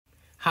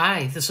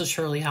Hi, this is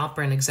Shirley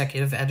Halpern,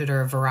 Executive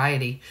Editor of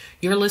Variety.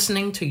 You're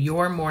listening to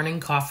Your Morning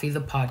Coffee, the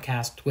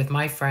podcast, with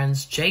my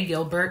friends Jay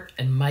Gilbert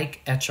and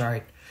Mike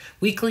Etchart.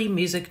 Weekly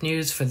music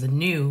news for the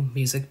new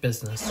music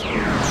business.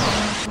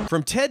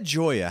 From Ted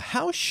Gioia,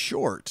 how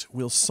short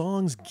will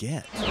songs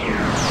get?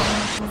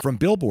 From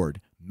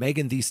Billboard,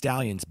 Megan Thee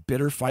Stallion's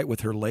bitter fight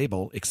with her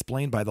label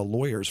explained by the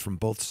lawyers from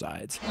both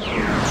sides.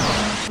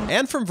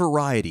 And from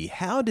Variety,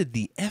 how did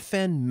the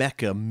FN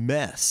Meka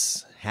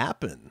mess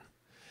happen?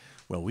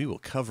 Well, we will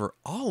cover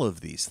all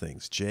of these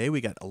things, Jay.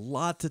 We got a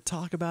lot to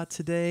talk about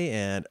today,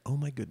 and oh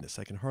my goodness,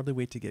 I can hardly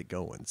wait to get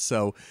going.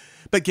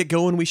 But get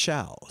going we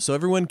shall. So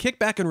everyone kick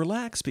back and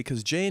relax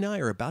because Jay and I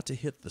are about to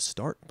hit the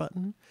start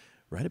button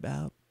right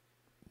about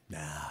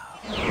now.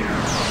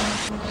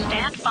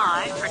 Stand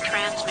by for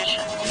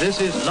transmission.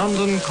 This is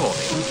London calling.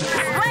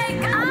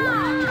 Wake up!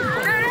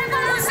 The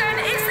revolution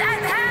is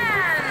at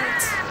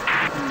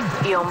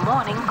hand! Your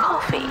morning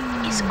coffee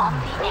is on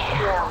the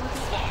air.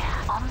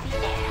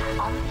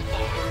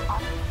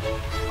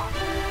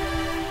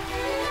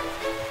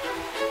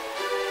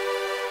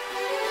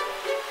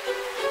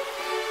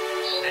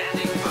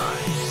 Standing by.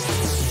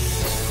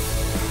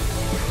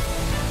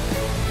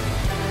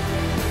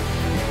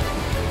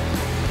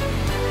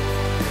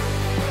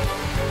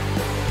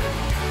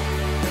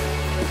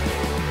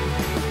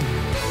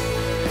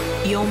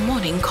 Your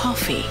morning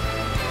coffee,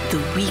 the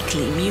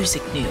weekly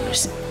music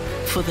news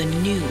for the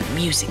new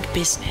music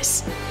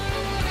business.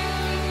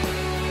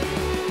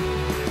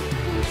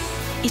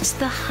 It's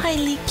the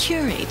highly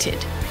curated,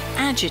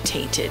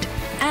 agitated,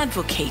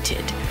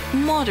 advocated,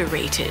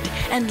 moderated,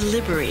 and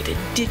liberated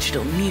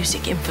digital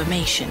music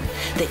information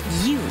that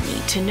you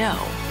need to know.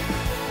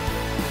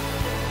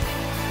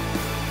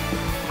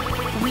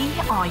 We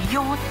are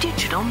your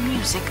digital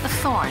music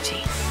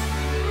authority.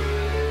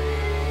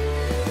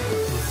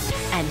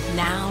 And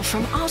now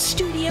from our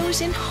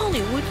studios in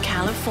Hollywood,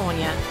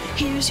 California,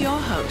 here's your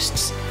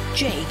hosts,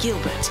 Jay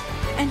Gilbert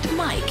and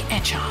Mike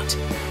Etchart.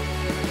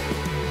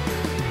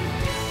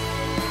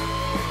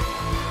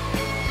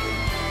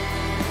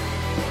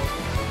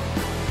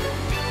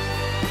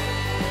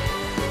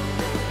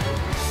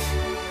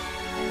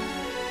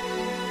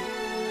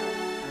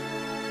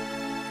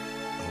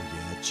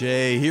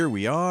 Jay, here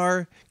we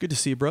are. Good to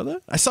see you,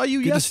 brother. I saw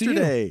you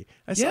yesterday.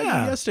 I saw you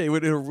yesterday.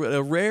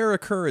 A rare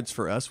occurrence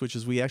for us, which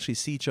is we actually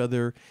see each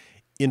other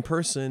in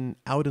person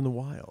out in the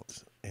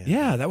wild. And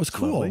yeah, that was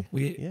cool.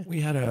 Lovely.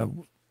 We had a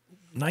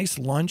nice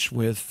lunch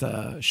with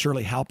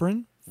Shirley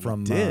Halpern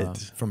from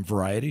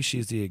Variety.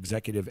 She's the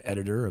executive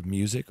editor of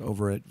music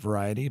over at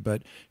Variety,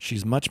 but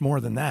she's much more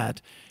than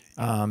that.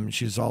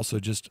 She's also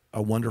just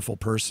a wonderful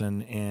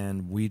person,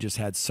 and we just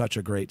had such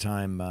a great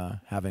time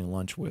having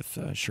lunch with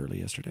Shirley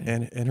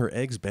yesterday. And her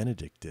eggs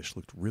Benedict dish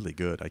looked really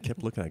good. I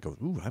kept looking, I go,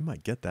 ooh, I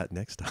might get that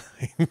next time.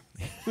 It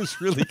was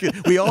really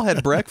good. We all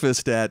had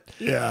breakfast at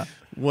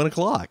 1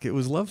 o'clock. It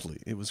was lovely.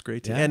 It was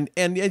great. And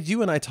as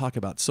you and I talk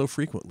about so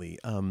frequently,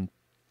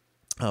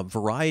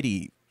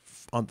 Variety,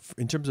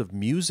 in terms of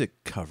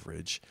music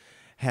coverage,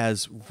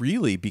 has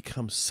really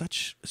become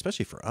such,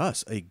 especially for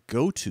us, a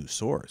go-to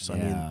source. I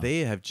mean,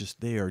 they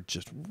are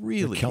just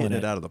really hitting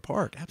it out of the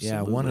park. Absolutely.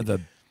 Yeah,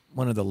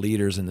 one of the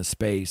leaders in the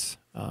space.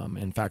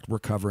 In fact, we're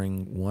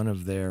covering one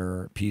of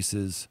their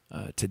pieces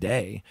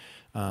today,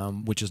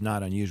 which is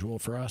not unusual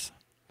for us.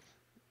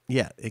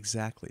 Yeah,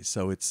 exactly.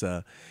 So it's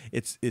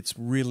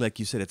really, like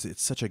you said,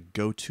 it's such a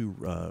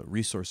go-to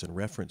resource and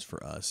reference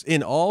for us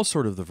in all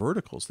sort of the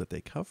verticals that they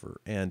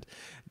cover. And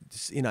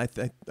I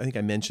think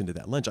I mentioned at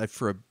that lunch,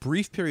 for a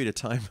brief period of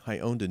time, I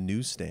owned a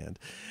newsstand,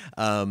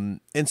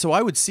 and so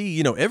I would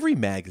see every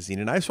magazine,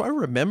 and I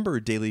remember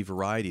Daily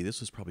Variety.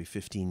 This was probably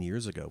 15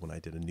 years ago when I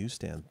did a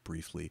newsstand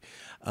briefly,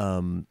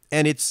 and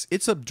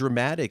it's a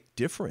dramatic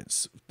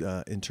difference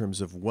in terms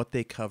of what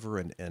they cover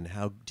and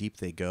how deep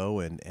they go,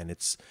 and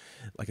it's,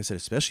 like I said,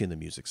 especially in the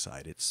music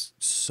side, it's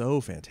so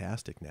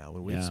fantastic now.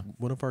 It was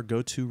one of our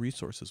go-to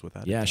resources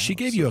without a doubt. She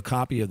gave you a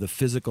copy of the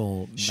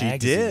physical magazine. She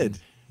did.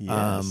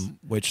 Yes.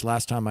 Which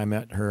last time I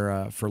met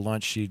her for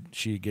lunch,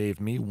 she gave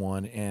me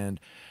one, and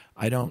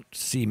I don't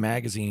see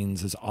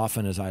magazines as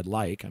often as I'd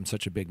like. I'm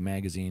such a big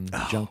magazine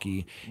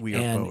junkie. We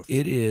are both.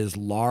 It is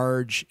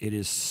large. It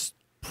is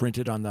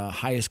printed on the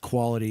highest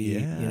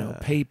quality,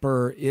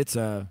 paper.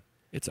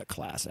 It's a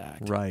class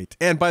act. Right.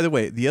 And by the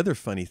way, the other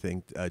funny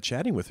thing,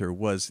 chatting with her,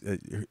 was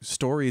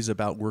stories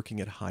about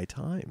working at High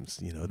Times,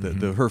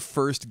 her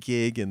first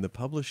gig in the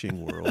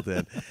publishing world.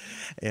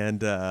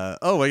 And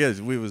oh my gosh,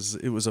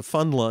 it was a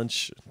fun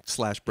lunch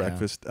 /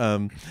 breakfast.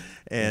 Good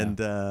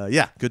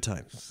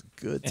times.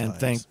 Good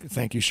times. And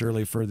thank you,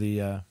 Shirley, for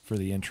the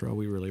intro.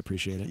 We really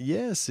appreciate it.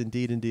 Yes,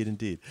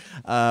 indeed.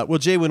 Well,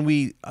 Jay, when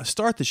we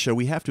start the show,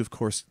 we have to, of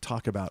course,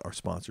 talk about our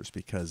sponsors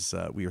because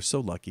we are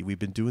so lucky. We've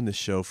been doing this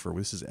show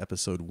this is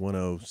episode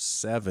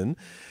 107,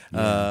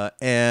 and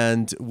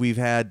And we've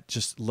had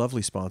just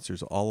lovely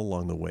sponsors all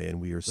along the way,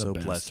 and we are so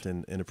blessed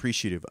and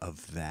appreciative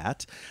of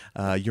that.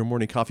 Your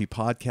Morning Coffee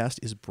podcast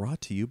is brought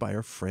to you by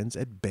our friends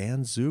at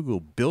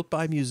Bandzoogle. Built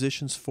by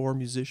musicians for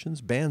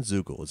musicians,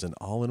 Bandzoogle is an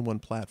all-in-one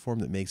platform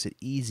that makes it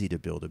easy to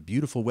build a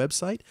beautiful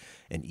website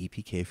and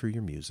EPK for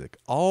your music.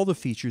 All the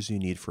features you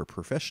need for a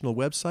professional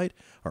website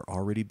are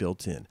already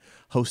built in.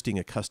 Hosting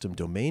and a custom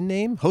domain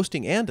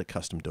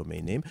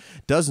name,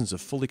 dozens of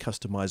fully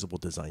customizable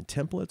design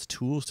templates,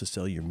 tools to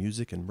sell your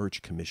music and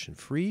merch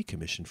commission-free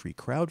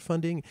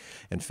crowdfunding,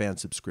 and fan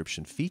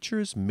subscription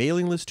features,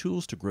 mailing list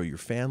tools to grow your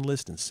fan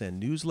list and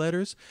send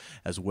newsletters,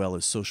 as well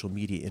as social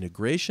media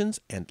integrations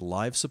and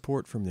live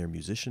support from their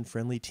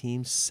musician-friendly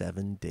team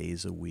 7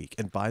 days a week.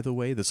 And by the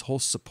way, this whole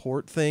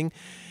support thing,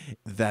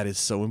 that is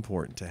so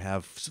important to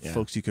have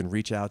folks you can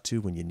reach out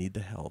to when you need the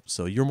help.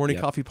 So Your Morning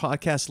Coffee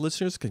podcast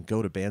listeners can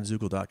go to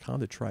bandzoogle.com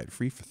to try it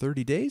free for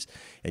 30 days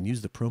and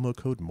use the promo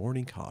code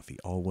MORNINGCOFFEE,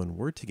 all one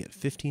word, to get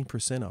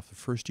 15% off the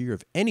first year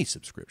of any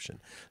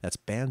subscription. That's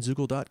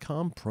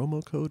bandzoogle.com,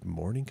 promo code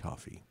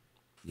MORNINGCOFFEE.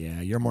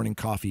 Yeah, Your Morning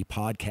Coffee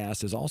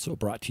podcast is also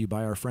brought to you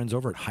by our friends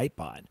over at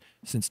Hypebot.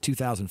 Since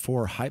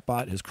 2004,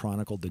 Hypebot has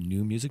chronicled the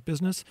new music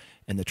business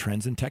and the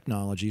trends and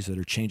technologies that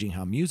are changing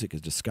how music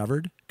is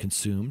discovered,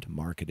 consumed,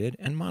 marketed,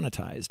 and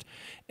monetized.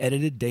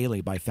 Edited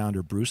daily by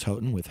founder Bruce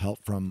Houghton with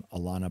help from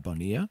Alana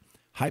Bonilla,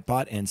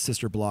 Hypebot and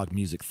sister blog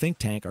Music Think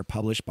Tank are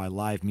published by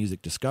live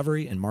music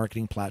discovery and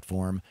marketing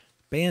platform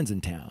Bands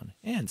in Town.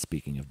 And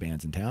speaking of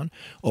Bands in Town,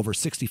 over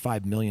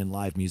 65 million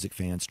live music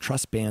fans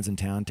trust Bands in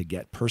Town to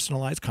get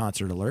personalized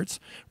concert alerts,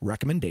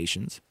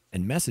 recommendations,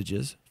 and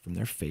messages from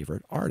their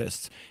favorite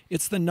artists.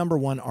 It's the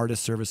 #1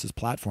 artist services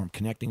platform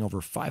connecting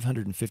over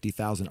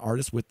 550,000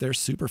 artists with their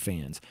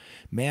superfans.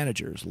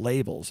 Managers,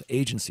 labels,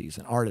 agencies,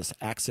 and artists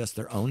access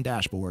their own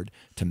dashboard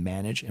to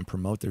manage and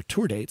promote their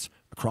tour dates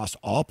across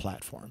all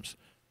platforms.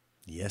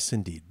 Yes,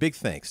 indeed. Big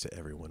thanks to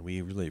everyone.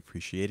 We really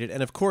appreciate it.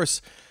 And of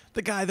course,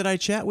 the guy that I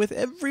chat with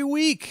every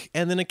week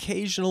and then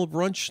occasional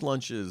brunch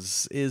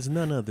lunches is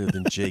none other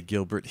than Jay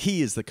Gilbert.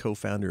 He is the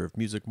co-founder of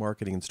music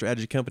marketing and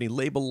strategy company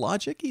Label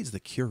Logic. He's the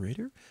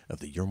curator of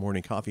the Your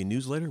Morning Coffee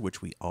newsletter,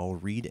 which we all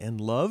read and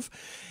love,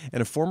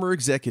 and a former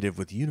executive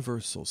with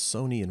Universal,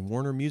 Sony, and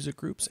Warner Music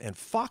Groups and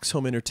Fox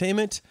Home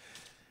Entertainment,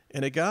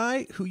 and a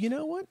guy who, you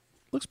know what,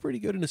 looks pretty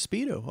good in a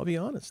Speedo, I'll be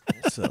honest.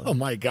 So. Oh,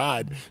 my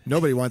God.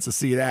 Nobody wants to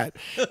see that.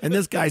 And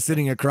this guy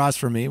sitting across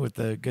from me with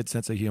a good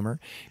sense of humor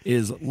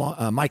is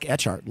Mike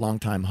Etchart,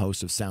 longtime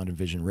host of Sound and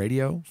Vision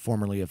Radio,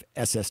 formerly of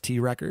SST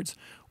Records,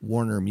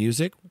 Warner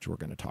Music, which we're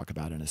going to talk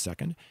about in a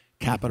second,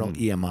 Capital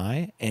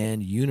EMI,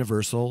 and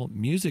Universal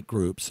Music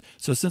Groups.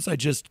 So since I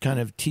just kind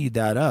of teed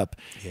that up,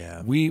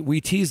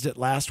 we teased it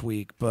last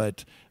week,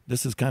 but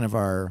this is kind of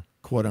our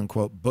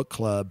quote-unquote book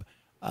club.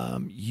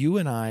 You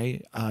and I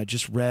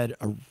just read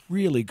a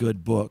really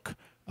good book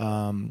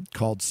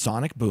called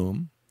Sonic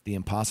Boom, The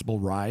Impossible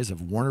Rise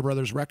of Warner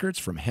Brothers Records,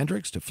 from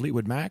Hendrix to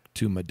Fleetwood Mac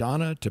to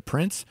Madonna to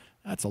Prince.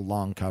 That's a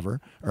long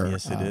cover.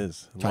 Yes, it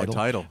is. Long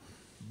title.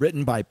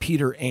 Written by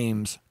Peter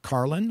Ames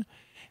Carlin.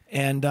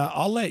 And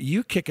I'll let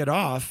you kick it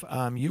off.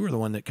 You were the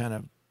one that kind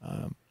of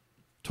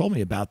told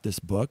me about this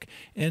book.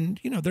 And,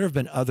 you know, there have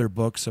been other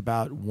books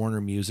about Warner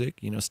Music.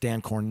 You know,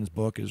 Stan Cornen's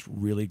book is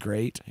really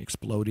great,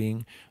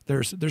 Exploding.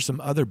 There's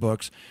some other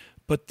books,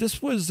 but this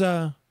was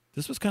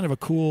kind of a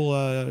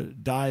cool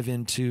dive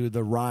into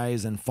the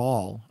rise and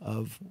fall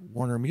of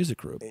Warner Music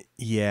Group.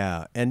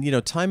 Yeah. And, you know,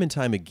 time and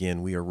time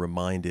again, we are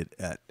reminded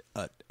at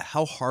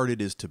how hard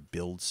it is to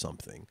build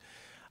something.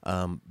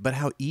 But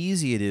how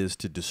easy it is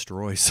to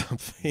destroy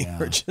something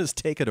or just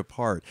take it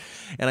apart.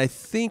 And I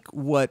think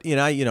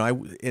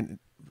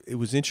it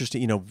was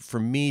interesting, you know, for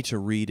me to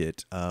read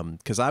it,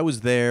 because I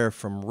was there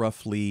from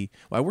I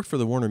worked for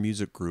the Warner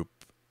Music Group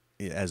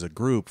as a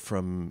group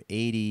from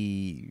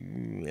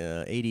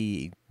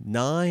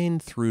 89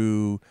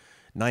 through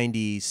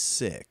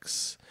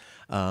 96.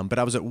 But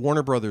I was at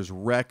Warner Brothers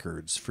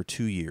Records for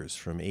 2 years,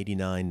 from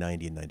 89,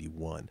 90, and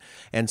 91.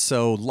 And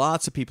so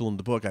lots of people in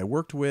the book I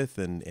worked with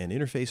and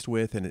interfaced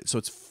with. And so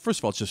it's, first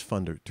of all, it's just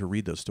fun to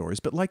read those stories.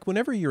 But like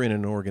whenever you're in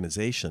an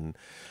organization,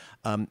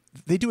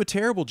 they do a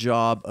terrible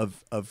job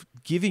of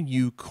giving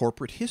you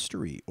corporate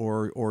history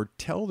or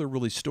tell the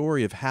really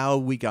story of how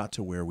we got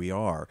to where we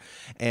are.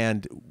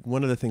 And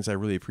one of the things I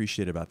really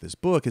appreciate about this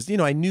book is, you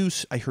know,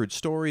 I heard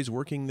stories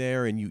working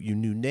there, and you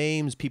knew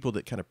names, people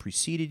that kind of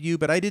preceded you,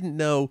 but I didn't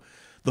know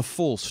the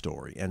full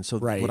story. And so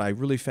what I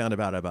really found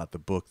about the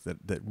book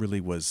that really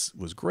was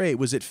great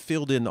was it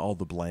filled in all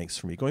the blanks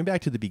for me, going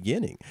back to the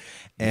beginning.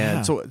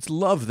 And so it's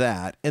love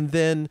that. And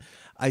then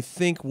I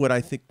think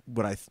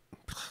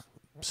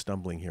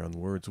stumbling here on the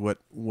words,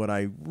 what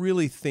I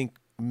really think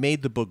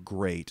made the book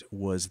great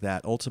was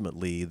that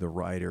ultimately the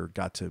writer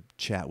got to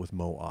chat with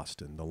Mo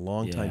Austin, the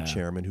longtime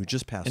chairman who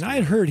just passed away. And I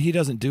had heard he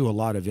doesn't do a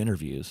lot of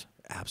interviews.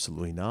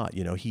 Absolutely not.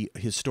 You know, he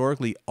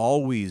historically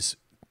always,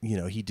 you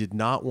know, he did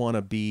not want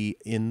to be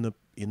in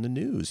the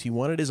news. He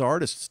wanted his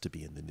artists to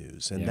be in the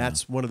news, and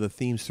that's one of the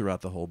themes throughout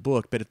the whole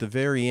book. But at the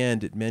very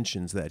end, it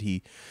mentions that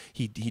he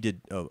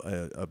did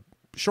a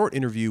short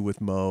interview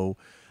with Mo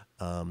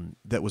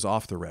that was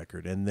off the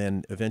record. And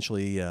then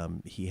eventually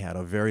he had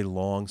a very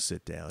long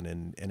sit down,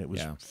 and it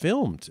was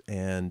filmed,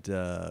 and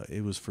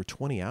it was for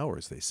 20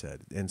 hours, they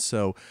said. And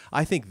so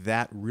I think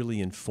that really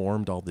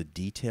informed all the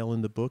detail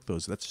in the book.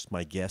 That's just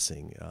my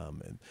guessing.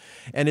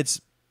 And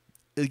it's,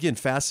 again,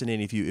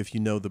 fascinating if you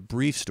know the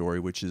brief story,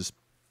 which is,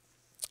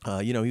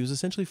 he was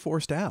essentially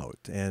forced out.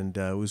 And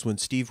it was when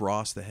Steve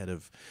Ross, the head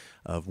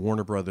of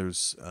Warner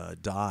Brothers,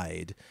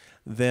 died.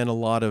 Then a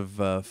lot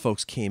of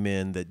folks came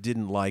in that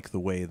didn't like the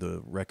way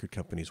the record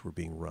companies were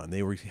being run.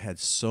 They had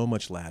so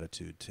much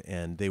latitude,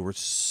 and they were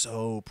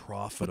so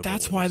profitable. But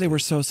that's why they were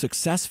so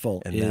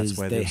successful. And that's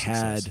why they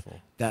had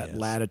that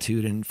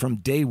latitude. And from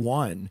day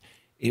one,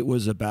 it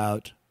was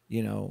about,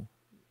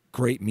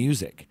 great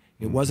music.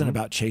 It wasn't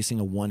about chasing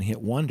a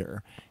one-hit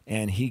wonder.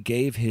 And he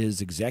gave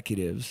his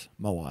executives,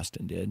 Mo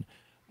Austin did,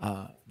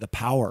 the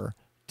power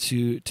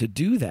to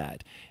do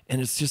that.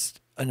 And it's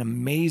just an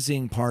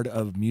amazing part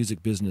of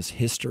music business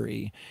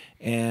history.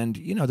 And,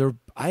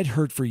 I'd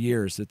heard for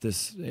years that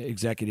this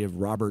executive,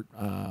 Robert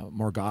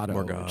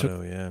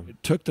Morgado,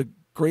 took the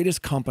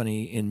greatest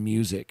company in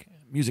music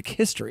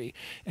history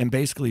and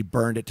basically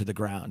burned it to the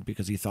ground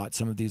because he thought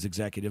some of these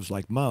executives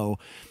like Mo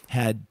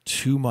had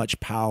too much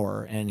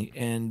power,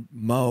 and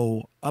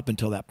Mo, up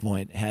until that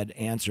point, had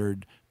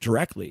answered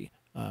directly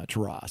to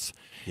Ross.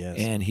 Yes.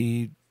 And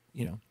he,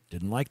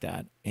 didn't like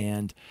that.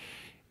 And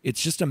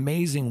it's just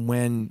amazing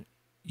when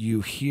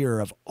you hear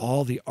of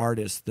all the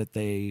artists that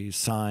they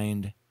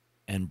signed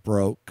and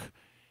broke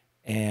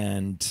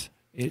and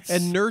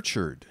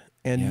nurtured.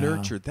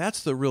 Nurtured.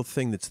 That's the real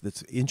thing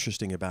that's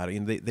interesting about it.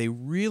 And they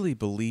really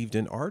believed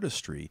in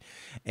artistry,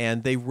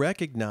 and they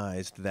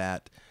recognized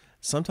that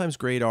sometimes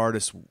great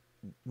artists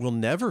will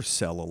never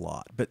sell a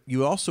lot, but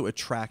you also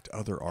attract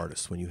other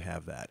artists when you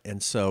have that.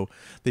 And so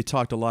they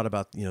talked a lot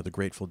about, the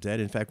Grateful Dead.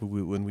 In fact,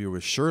 when we were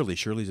with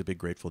Shirley's a big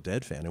Grateful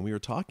Dead fan, and we were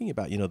talking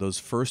about, those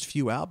first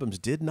few albums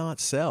did not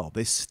sell.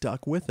 They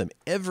stuck with them.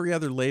 Every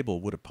other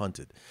label would have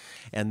punted,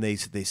 and they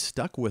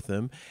stuck with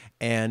them.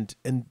 And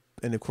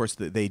of course,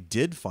 they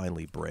did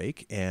finally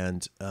break,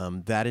 and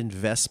that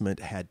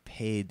investment had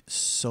paid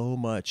so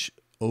much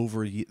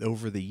over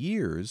the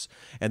years,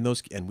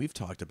 and we've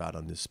talked about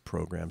on this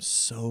program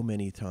so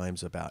many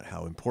times about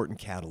how important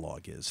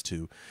catalog is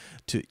to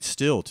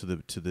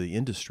the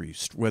industry,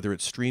 whether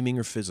it's streaming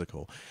or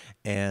physical,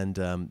 and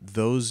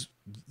those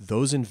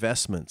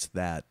investments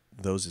that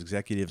those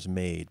executives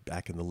made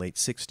back in the late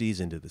 60s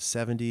into the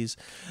 70s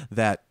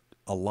that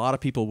a lot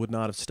of people would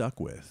not have stuck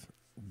with.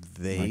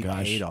 They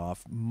paid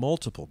off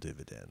multiple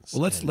dividends.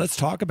 Well, let's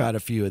talk about a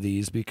few of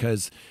these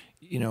because,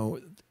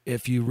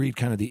 if you read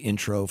kind of the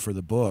intro for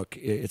the book,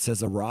 it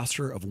says the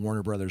roster of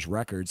Warner Brothers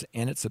Records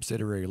and its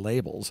subsidiary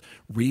labels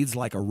reads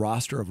like a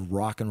roster of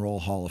Rock and Roll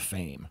Hall of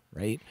Fame,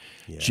 right?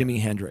 Yeah.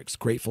 Jimi Hendrix,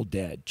 Grateful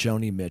Dead,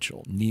 Joni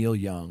Mitchell, Neil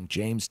Young,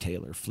 James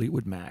Taylor,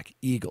 Fleetwood Mac,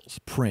 Eagles,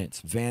 Prince,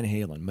 Van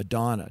Halen,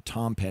 Madonna,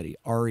 Tom Petty,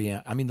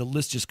 R.E.M. I mean, the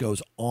list just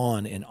goes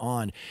on and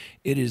on.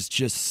 It is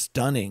just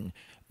stunning,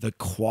 the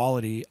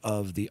quality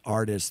of the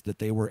artists that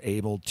they were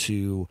able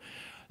to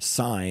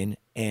sign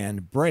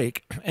and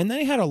break. And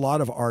they had a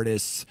lot of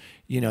artists,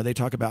 they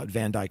talk about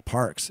Van Dyke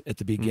Parks at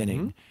the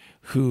beginning,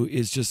 who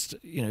is just,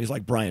 he's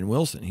like Brian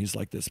Wilson. He's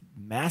like this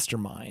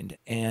mastermind.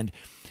 And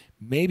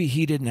maybe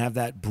he didn't have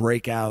that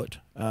breakout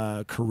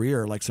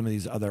career like some of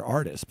these other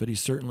artists, but he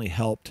certainly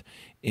helped,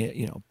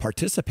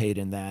 participate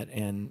in that.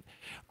 And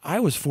I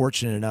was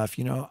fortunate enough,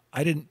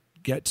 I didn't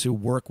get to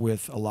work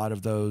with a lot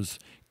of those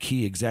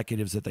key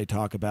executives that they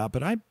talk about,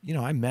 but I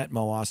met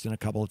Mo Austin a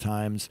couple of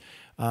times.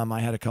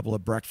 I had a couple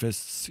of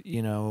breakfasts,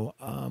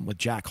 with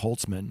Jack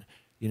Holtzman,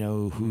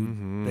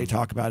 who they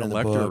talk about in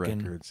the book.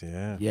 Records,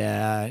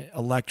 yeah,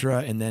 Elektra,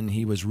 and then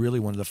he was really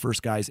one of the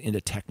first guys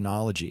into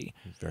technology.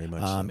 Very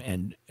much so.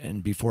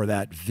 And before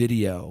that,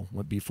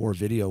 before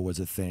video was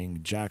a thing,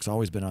 Jack's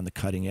always been on the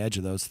cutting edge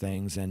of those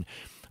things. And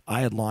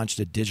I had launched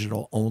a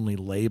digital-only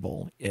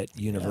label at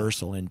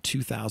Universal in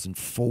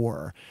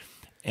 2004,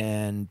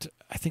 and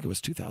I think it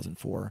was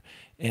 2004.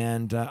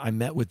 And I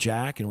met with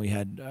Jack, and we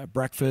had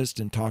breakfast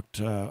and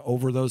talked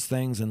over those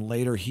things. And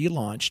later, he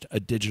launched a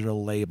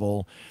digital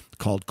label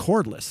called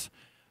Cordless,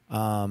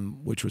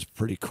 which was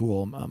pretty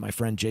cool. My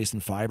friend Jason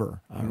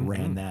Fiber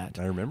ran that.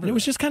 I remember. And it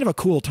was just kind of a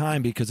cool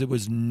time because it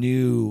was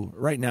new.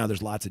 Right now,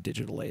 there's lots of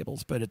digital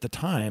labels, but at the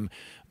time,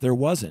 there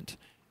wasn't.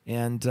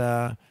 And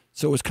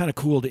so it was kind of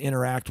cool to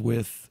interact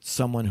with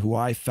someone who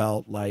I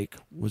felt like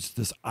was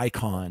this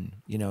icon,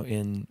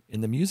 in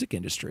the music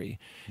industry.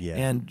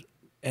 Yeah.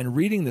 And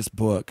reading this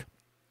book,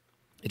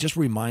 it just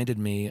reminded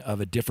me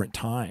of a different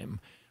time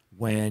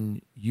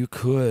when you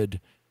could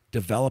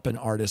develop an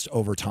artist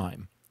over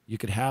time. You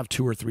could have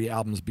 2 or 3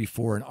 albums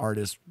before an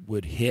artist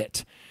would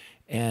hit,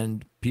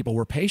 and people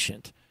were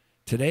patient.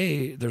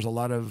 Today, there's a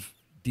lot of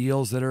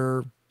deals that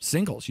are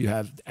singles. You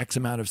have X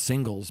amount of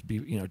singles,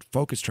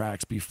 focus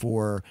tracks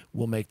before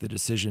we'll make the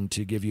decision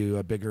to give you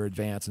a bigger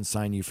advance and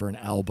sign you for an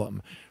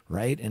album,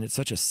 right? And it's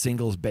such a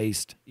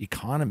singles-based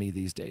economy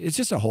these days. It's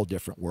just a whole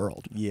different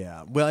world.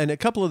 Yeah. Well, and a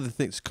couple of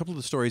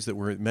the stories that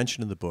were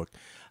mentioned in the book,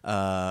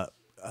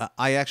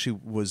 I actually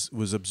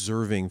was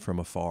observing from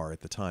afar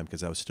at the time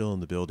because I was still in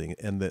the building,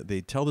 and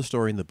they tell the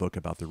story in the book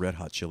about the Red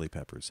Hot Chili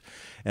Peppers,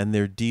 and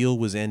their deal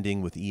was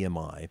ending with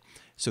EMI,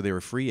 so they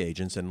were free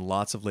agents, and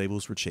lots of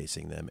labels were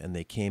chasing them, and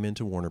they came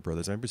into Warner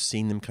Brothers. I remember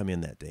seeing them come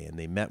in that day, and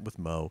they met with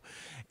Mo,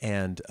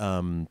 and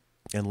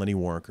Lenny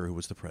Waronker, who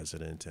was the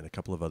president, and a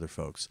couple of other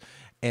folks,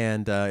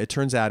 and it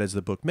turns out, as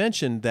the book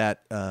mentioned,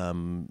 that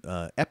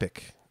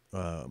Epic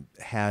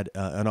had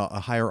a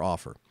higher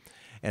offer.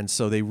 And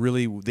so they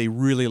really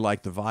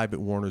liked the vibe at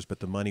Warner's, but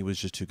the money was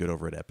just too good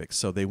over at Epic.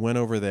 So they went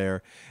over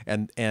there,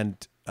 and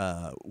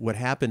what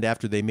happened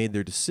after they made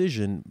their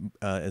decision,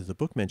 as the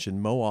book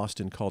mentioned, Mo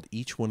Austin called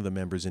each one of the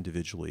members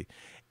individually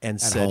and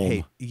said,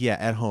 "Hey,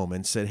 at home,"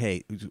 and said,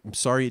 "Hey, I'm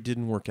sorry it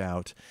didn't work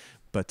out.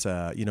 But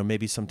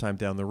maybe sometime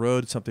down the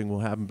road something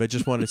will happen. But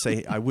just wanted to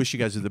say I wish you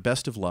guys the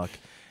best of luck,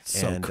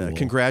 and cool.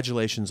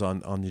 Congratulations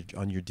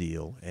on your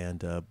deal,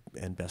 and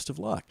best of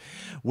luck."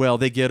 Well,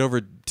 they get over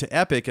to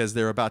Epic as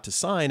they're about to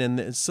sign,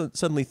 and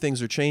suddenly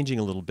things are changing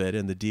a little bit,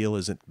 and the deal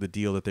isn't the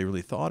deal that they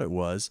really thought it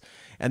was,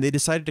 and they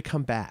decided to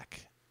come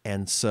back.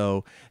 And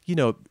so,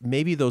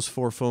 maybe those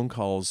 4 phone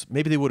calls,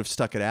 maybe they would have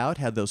stuck it out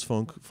had those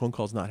phone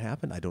calls not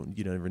happened.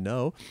 You never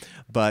know.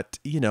 But,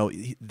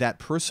 that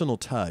personal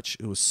touch,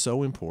 it was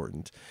so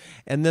important.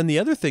 And then the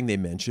other thing they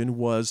mentioned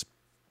was,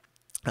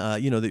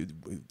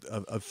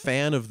 a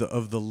fan of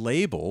the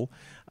label,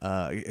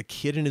 a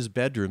kid in his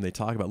bedroom. They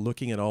talk about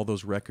looking at all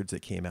those records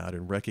that came out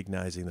and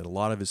recognizing that a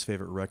lot of his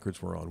favorite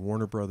records were on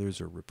Warner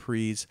Brothers or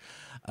Reprise.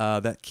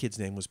 That kid's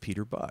name was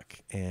Peter Buck,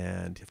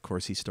 and of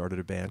course he started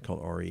a band called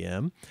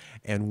REM.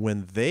 And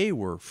when they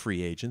were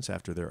free agents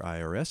after their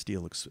IRS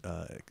deal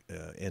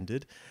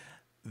ended,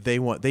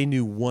 they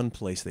knew one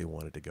place they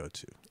wanted to go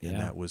to, and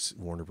that was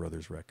Warner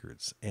Brothers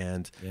Records.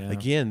 And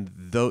again,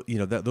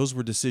 those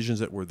were decisions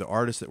that were the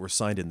artists that were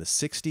signed in the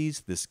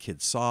 60s. This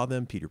kid saw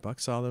them, Peter Buck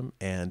saw them,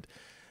 and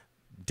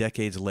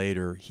decades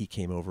later he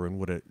came over,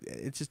 and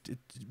it's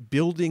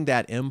building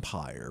that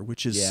empire,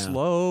 which is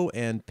slow,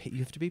 and you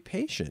have to be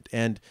patient.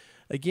 And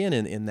again,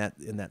 in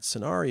that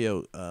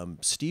scenario,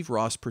 Steve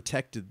Ross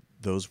protected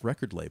those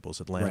record labels,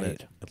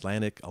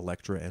 Atlantic,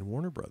 Elektra, and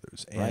Warner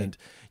Brothers. And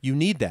you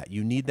need that.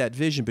 You need that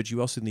vision, but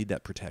you also need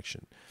that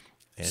protection.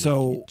 And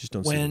so you just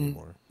don't see it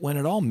anymore. When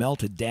it all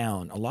melted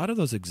down, a lot of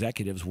those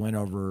executives went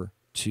over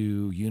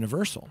to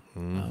Universal,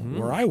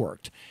 where I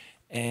worked.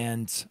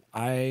 And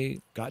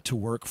I got to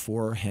work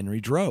for Henry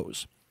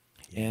Droz.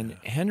 And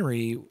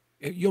Henry,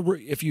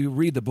 if you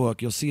read the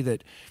book, you'll see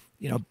that,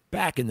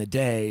 back in the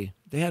day,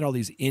 they had all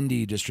these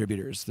indie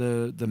distributors.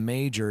 The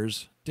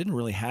majors didn't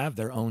really have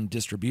their own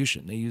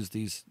distribution. They used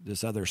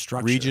this other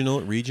structure.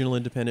 Regional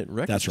independent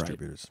record That's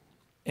distributors.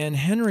 Right. And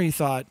Henry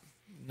thought,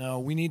 no,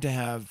 we need to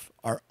have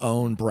our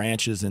own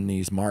branches in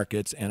these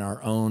markets and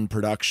our own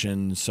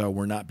production, so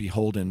we're not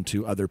beholden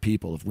to other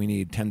people. If we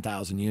need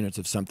 10,000 units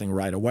of something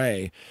right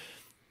away,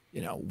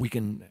 we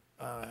can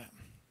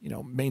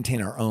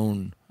maintain our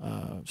own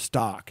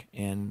stock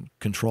and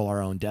control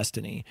our own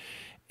destiny.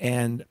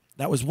 And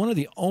that was one of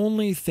the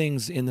only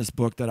things in this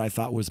book that I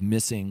thought was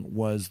missing,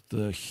 was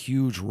the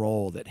huge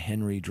role that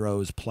Henry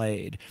Droz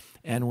played.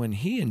 And when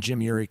he and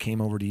Jim Urie came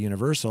over to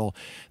Universal,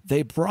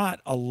 they brought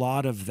a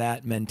lot of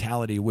that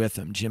mentality with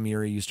them. Jim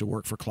Urie used to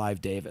work for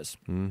Clive Davis.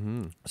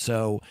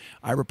 So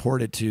I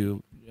reported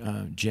to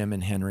Jim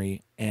and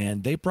Henry,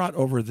 and they brought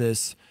over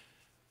this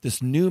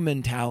new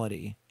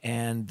mentality,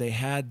 and they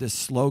had this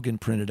slogan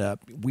printed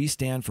up: "We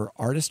stand for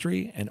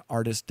artistry and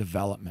artist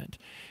development."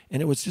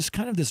 And it was just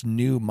kind of this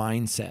new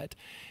mindset.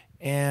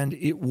 And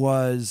it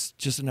was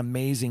just an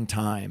amazing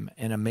time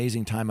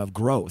of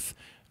growth.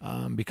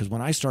 Because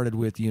when I started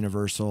with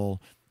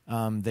Universal,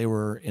 they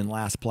were in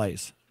last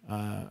place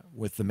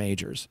with the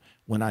majors.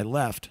 When I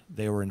left,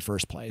 they were in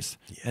first place.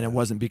 And it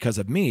wasn't because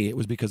of me. It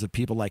was because of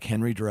people like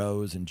Henry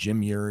Droz and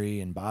Jim Urie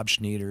and Bob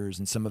Schneiders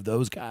and some of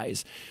those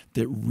guys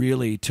that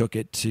really took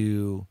it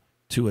to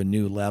a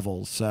new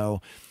level.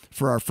 So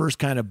for our first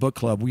kind of book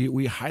club,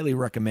 we highly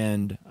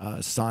recommend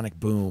Sonic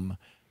Boom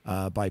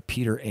by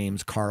Peter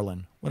Ames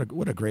Carlin.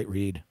 What a great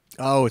read.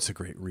 Oh, it's a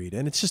great read.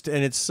 And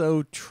it's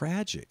so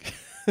tragic.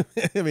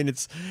 I mean,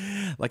 it's,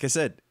 like I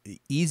said,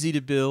 easy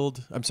to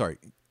build. I'm sorry,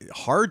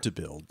 hard to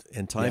build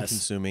and time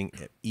consuming,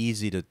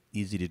 easy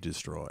to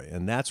destroy.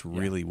 And that's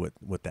really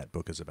what that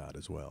book is about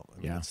as well.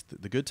 I mean, it's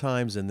the good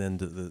times, and then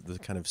the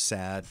kind of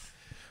sad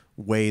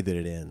way that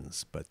it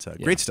ends. But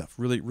great stuff.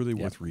 Really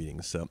worth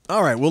reading. So,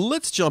 all right, well,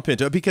 let's jump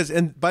into it,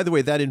 and by the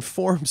way, that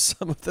informs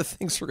some of the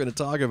things we're going to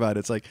talk about.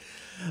 It's like,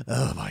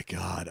 oh my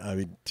God. I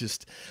mean,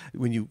 just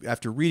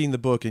after reading the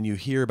book and you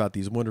hear about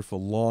these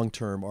wonderful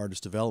long-term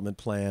artist development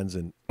plans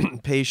and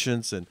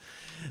patience and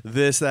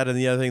this, that, and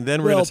the other thing,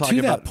 then we're going to talk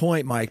about... to that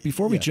point, Mike,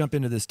 before we jump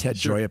into this Ted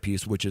Gioia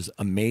piece, which is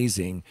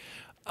amazing,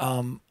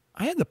 I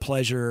had the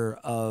pleasure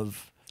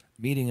of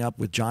meeting up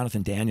with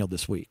Jonathan Daniel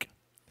this week.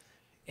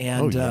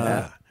 And,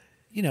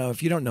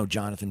 if you don't know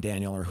Jonathan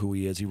Daniel or who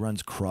he is, he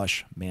runs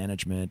Crush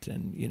Management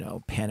and,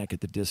 Panic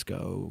at the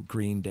Disco,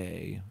 Green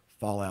Day,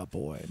 Fall Out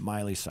Boy,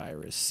 Miley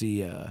Cyrus,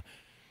 Sia,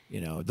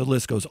 the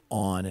list goes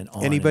on and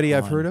on. Anybody and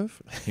I've on. heard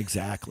of?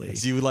 Exactly.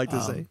 As you would like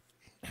to say.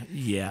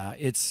 Yeah,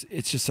 it's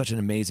just such an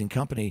amazing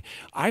company.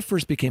 I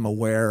first became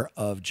aware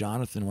of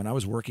Jonathan when I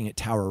was working at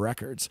Tower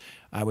Records.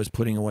 I was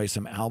putting away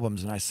some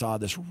albums, and I saw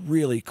this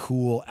really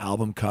cool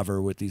album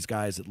cover with these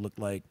guys that looked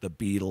like the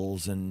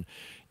Beatles, and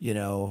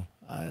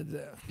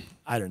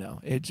I don't know.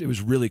 It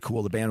was really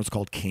cool. The band was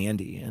called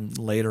Candy, and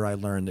later I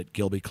learned that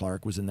Gilby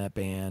Clarke was in that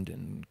band,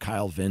 and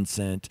Kyle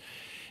Vincent,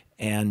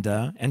 and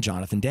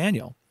Jonathan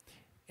Daniel.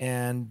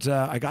 And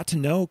I got to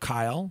know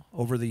Kyle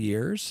over the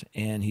years,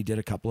 and he did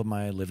a couple of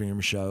my living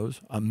room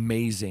shows.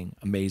 Amazing,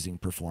 amazing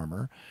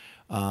performer.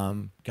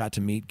 Got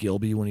to meet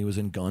Gilby when he was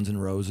in Guns N'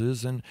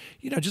 Roses, and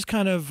just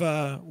kind of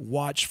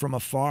watched from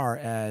afar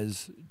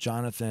as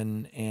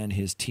Jonathan and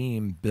his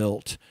team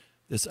built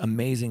this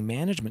amazing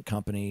management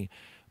company.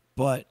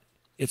 But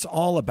it's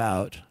all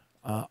about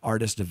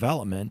artist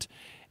development.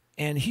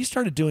 And he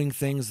started doing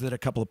things that a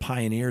couple of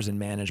pioneers in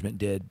management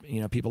did,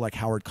 people like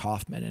Howard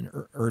Kaufman and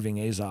Irving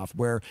Azoff,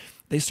 where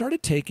they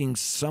started taking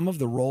some of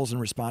the roles and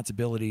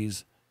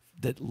responsibilities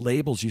that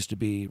labels used to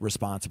be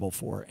responsible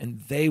for,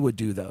 and they would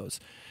do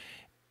those.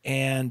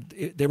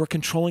 And they were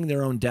controlling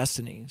their own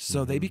destiny.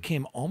 So they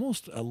became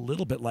almost a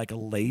little bit like a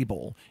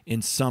label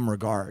in some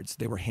regards.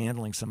 They were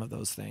handling some of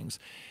those things.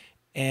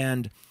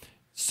 And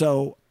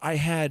so I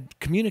had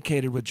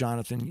communicated with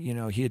Jonathan.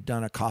 He had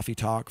done a coffee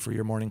talk for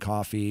Your Morning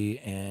Coffee,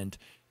 and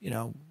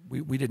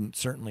we didn't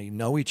certainly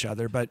know each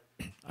other, but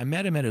I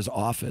met him at his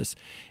office,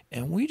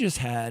 and we just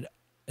had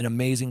an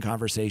amazing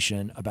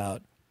conversation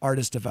about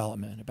artist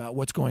development, about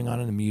what's going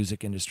on in the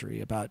music industry,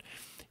 about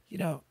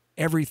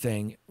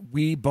everything.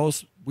 We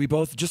both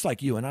just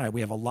like you and I,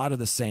 we have a lot of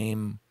the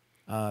same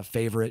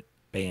favorite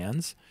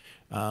bands.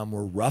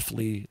 We're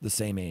roughly the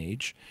same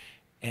age,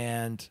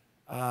 and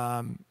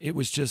it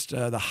was just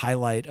the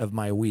highlight of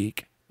my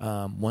week,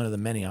 one of the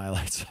many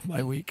highlights of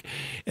my week.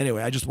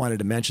 Anyway, I just wanted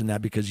to mention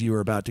that because you were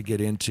about to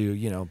get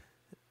into,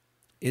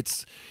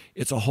 it's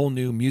a whole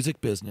new music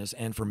business,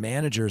 and for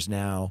managers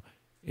now,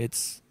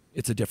 it's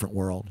a different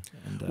world.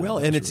 And,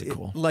 and it's really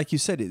cool. Like you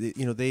said,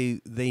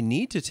 they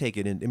need to take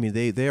it in. I mean,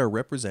 they are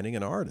representing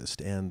an artist,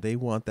 and they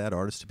want that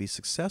artist to be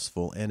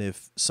successful. And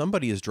if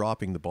somebody is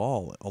dropping the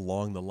ball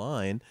along the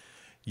line,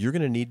 you're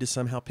going to need to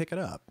somehow pick it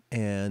up.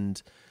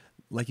 And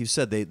like you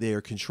said, they are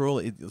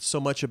controlling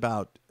so much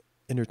about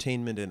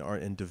entertainment and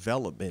art and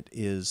development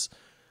is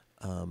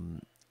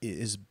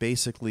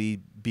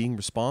basically being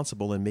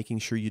responsible and making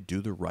sure you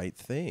do the right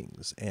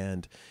things.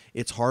 And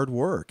it's hard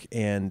work,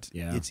 and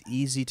it's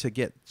easy to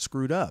get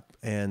screwed up.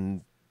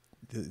 And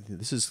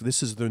this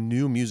is the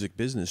new music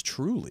business,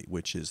 truly,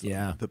 which is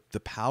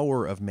the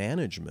power of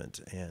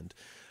management and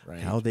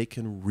how they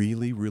can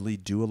really, really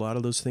do a lot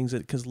of those things.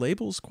 Because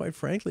labels, quite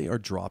frankly, are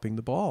dropping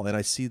the ball. And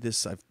I see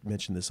this. I've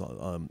mentioned this.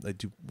 I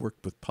do work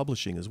with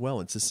publishing as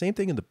well. It's the same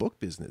thing in the book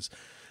business.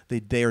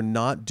 They are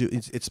not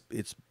doing.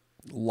 It's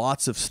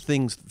lots of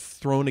things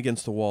thrown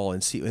against the wall,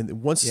 and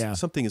once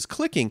something is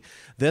clicking,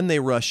 then they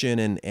rush in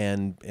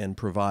and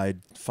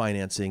provide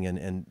financing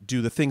and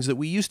do the things that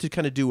we used to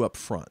kind of do up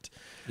front.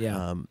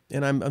 And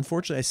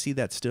unfortunately I see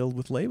that still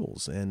with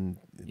labels, and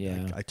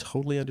I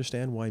totally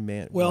understand why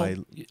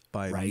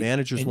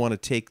managers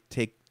want to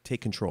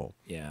take control.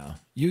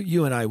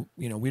 You and I,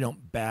 we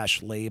don't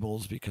bash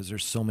labels because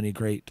there's so many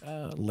great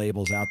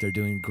labels out there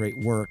doing great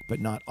work, but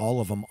not all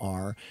of them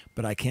are.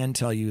 But I can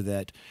tell you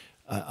that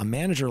a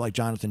manager like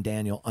Jonathan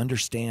Daniel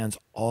understands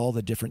all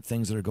the different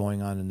things that are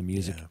going on in the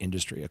music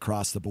industry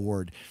across the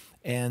board.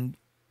 And,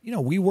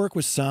 we work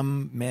with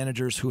some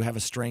managers who have a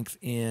strength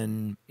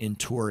in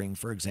touring,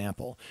 for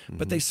example,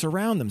 but they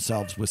surround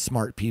themselves with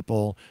smart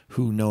people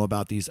who know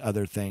about these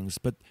other things.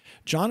 But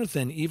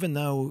Jonathan, even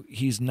though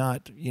he's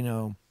not,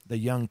 the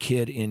young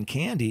kid in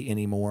Candy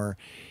anymore,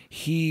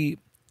 he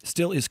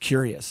still is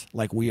curious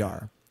like we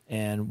are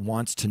and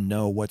wants to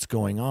know what's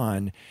going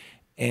on.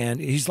 And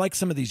he's like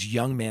some of these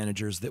young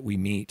managers that we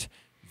meet,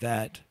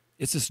 that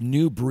it's this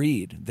new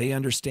breed. They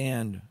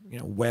understand,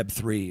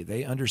 Web3.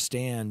 They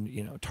understand,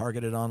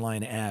 targeted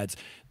online ads.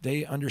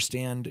 They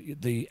understand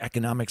the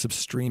economics of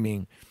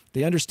streaming.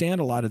 They understand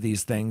a lot of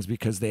these things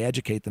because they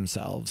educate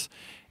themselves.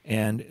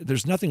 And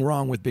there's nothing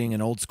wrong with being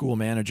an old school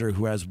manager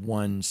who has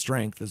one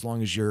strength, as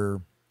long as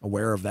you're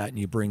aware of that and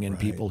you bring in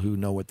people who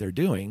know what they're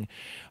doing.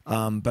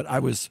 But I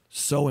was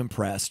so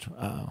impressed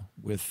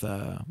with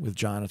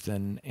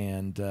Jonathan,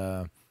 and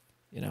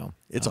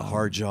it's a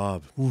hard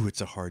job. Ooh,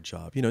 it's a hard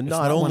job.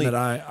 Not only one that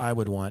I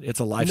would want. It's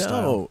a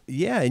lifestyle.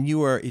 And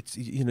you are. It's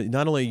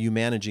not only are you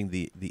managing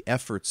the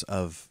efforts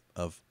of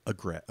a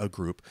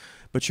group,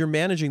 but you're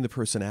managing the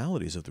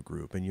personalities of the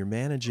group, and you're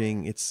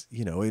managing.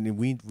 And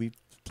we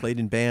played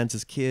in bands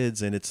as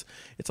kids, and it's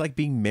like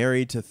being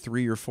married to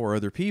 3 or 4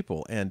 other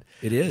people, and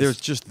it is. There's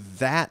just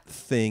that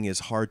thing is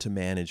hard to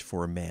manage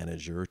for a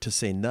manager, to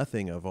say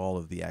nothing of all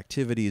of the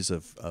activities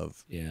of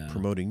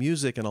promoting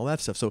music and all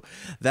that stuff. So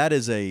that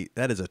is a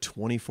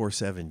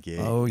 24/7 gig.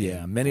 Oh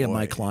yeah, many of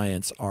my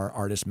clients are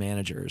artist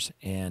managers,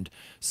 and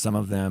some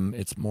of them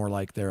it's more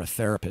like they're a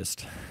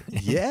therapist.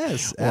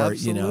 Yes, or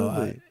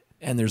absolutely.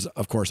 And there's,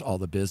 of course, all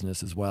the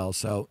business as well.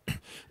 So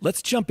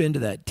let's jump into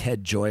that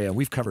Ted Gioia.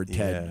 We've covered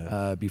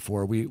Ted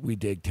before. We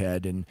dig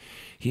Ted, and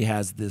he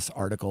has this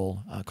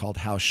article called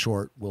How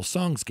Short Will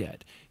Songs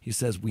Get? He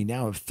says, we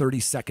now have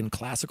 30-second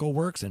classical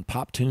works and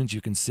pop tunes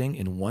you can sing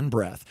in one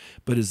breath.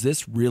 But is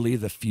this really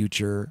the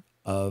future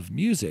of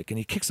music? And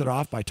he kicks it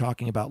off by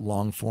talking about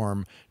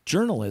long-form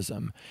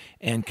journalism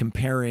and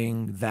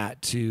comparing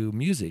that to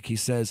music. He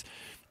says,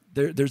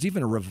 there's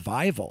even a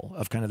revival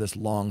of kind of this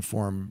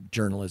long-form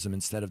journalism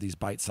instead of these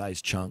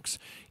bite-sized chunks,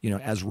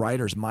 as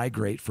writers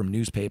migrate from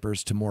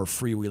newspapers to more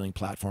freewheeling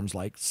platforms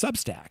like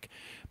Substack.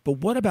 But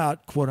what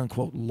about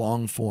quote-unquote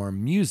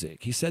long-form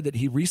music? He said that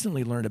he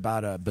recently learned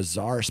about a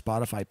bizarre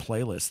Spotify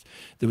playlist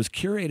that was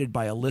curated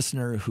by a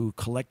listener who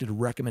collected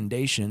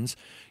recommendations,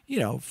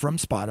 from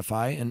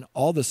Spotify, and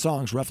all the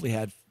songs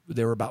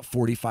they were about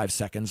 45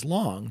 seconds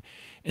long,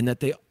 and that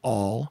they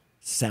all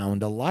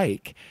sound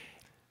alike.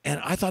 And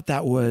I thought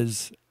that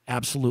was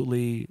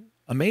absolutely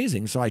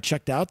amazing. So I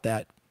checked out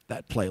that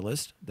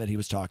playlist that he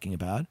was talking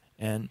about.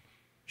 And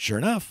sure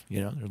enough,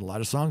 there's a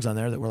lot of songs on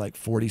there that were like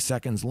 40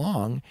 seconds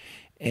long.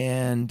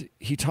 And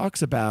he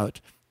talks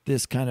about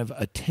this kind of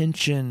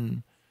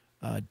attention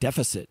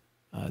deficit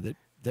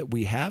that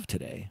we have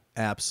today.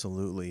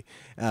 Absolutely.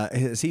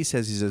 As he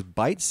says,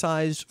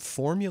 bite-sized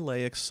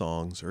formulaic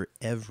songs are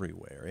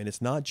everywhere. And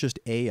it's not just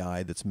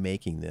AI that's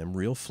making them.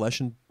 Real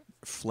flesh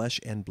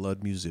and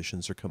blood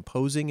musicians are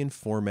composing in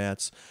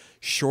formats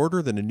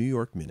shorter than a New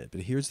York minute.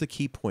 But here's the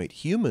key point.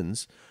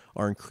 Humans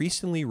are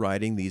increasingly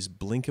writing these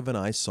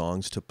blink-of-an-eye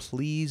songs to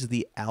please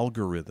the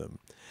algorithm.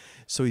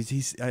 So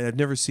I've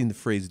never seen the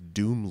phrase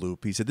doom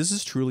loop. He said, this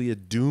is truly a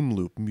doom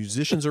loop.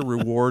 Musicians are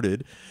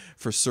rewarded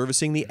for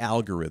servicing the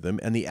algorithm,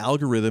 and the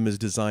algorithm is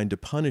designed to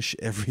punish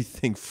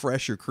everything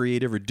fresh or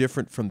creative or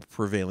different from the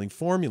prevailing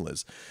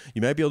formulas.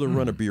 You might be able to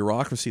run a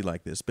bureaucracy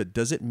like this, but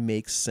does it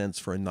make sense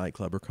for a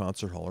nightclub or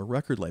concert hall or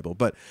record label?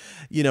 But,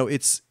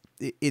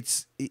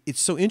 it's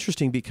so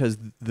interesting because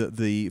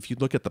the if you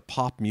look at the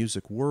pop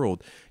music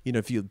world,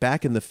 if you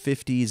back in the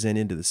 50s and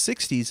into the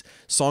 60s,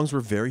 songs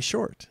were very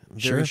short,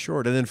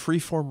 short, and then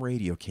freeform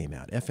radio came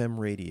out, FM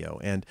radio,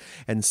 and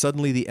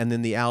suddenly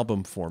then the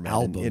album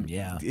format.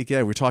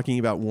 Again, we're talking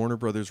about Warner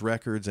Brothers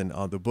Records and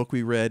the book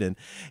we read,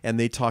 and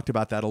they talked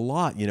about that a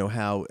lot.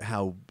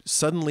 How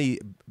suddenly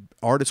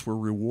artists were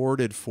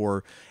rewarded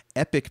for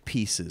epic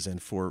pieces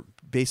and for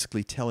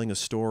basically telling a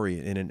story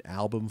in an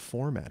album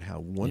format. How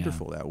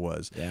wonderful that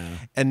was. Yeah.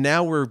 And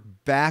now we're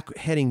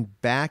heading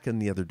back in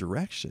the other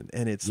direction.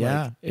 And it's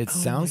it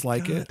sounds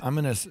like it. I'm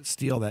going to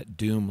steal that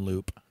doom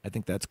loop. I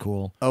think that's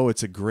cool. Oh,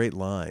 it's a great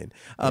line.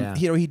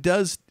 He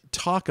does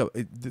talk.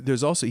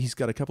 He's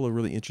got a couple of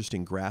really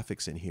interesting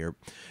graphics in here.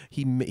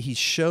 He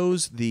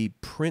shows the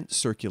print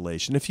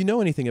circulation. If you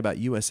know anything about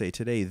USA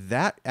Today,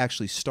 that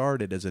actually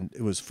started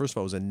it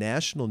was a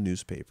national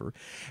newspaper,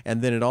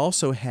 and then it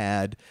also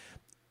had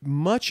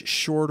much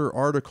shorter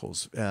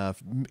articles,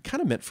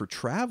 kind of meant for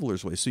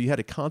travelers' way. So you had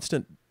a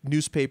constant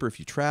newspaper if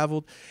you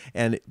traveled,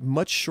 and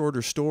much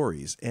shorter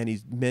stories. And he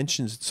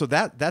mentions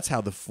that's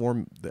how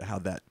how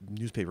that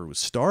newspaper was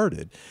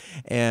started,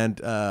 and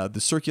the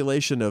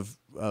circulation of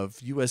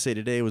USA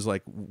Today was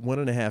like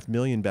 1.5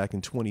 million back in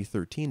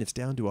 2013. It's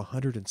down to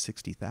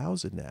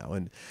 160,000 now,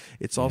 and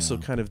it's also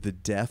kind of the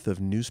death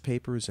of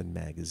newspapers and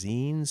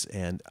magazines.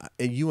 And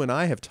you and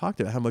I have talked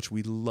about how much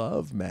we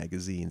love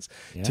magazines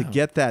to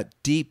get that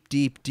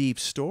deep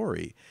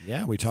story.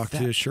 Yeah, we talked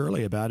to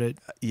Shirley about it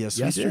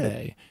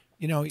yesterday.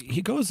 We did.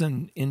 He goes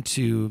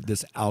into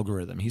this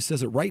algorithm. He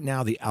says that right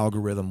now the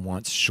algorithm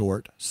wants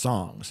short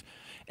songs.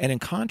 And in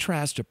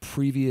contrast to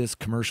previous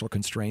commercial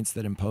constraints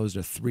that imposed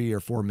a 3 or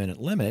 4 minute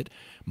limit,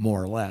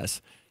 more or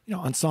less,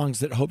 on songs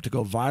that hope to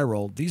go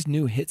viral, these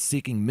new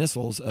hit-seeking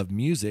missiles of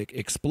music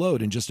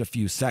explode in just a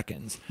few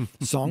seconds.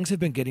 Songs have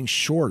been getting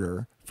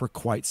shorter for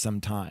quite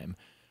some time.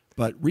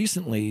 But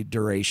recently,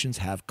 durations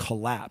have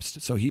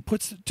collapsed. So he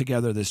puts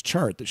together this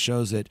chart that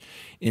shows that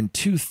in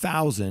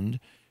 2000,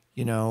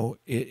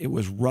 it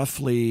was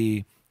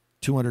roughly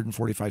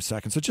 245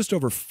 seconds. So just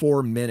over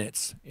 4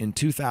 minutes in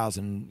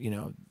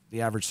 2000,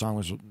 the average song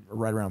was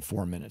right around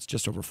 4 minutes,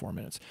 just over 4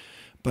 minutes.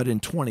 But in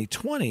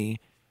 2020,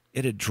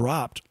 it had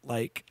dropped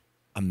like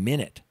a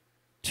minute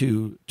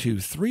to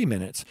 3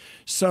 minutes.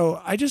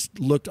 So I just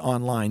looked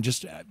online,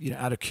 just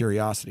out of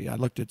curiosity. I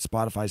looked at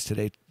Spotify's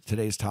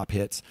today's top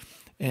hits,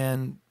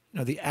 and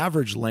the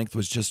average length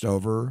was just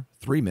over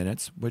 3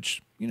 minutes,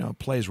 which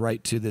plays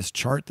right to this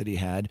chart that he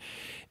had.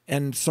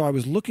 And so I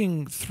was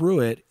looking through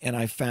it, and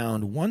I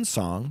found one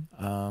song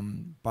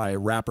by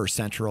rapper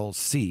Central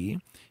C.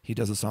 He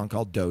does a song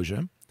called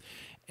Doja,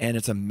 and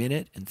it's 1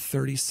 minute and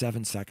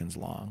 37 seconds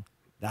long.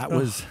 That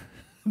was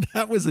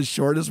the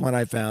shortest one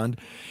I found,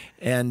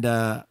 and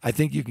I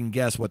think you can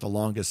guess what the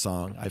longest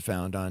song I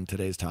found on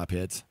today's top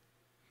hits.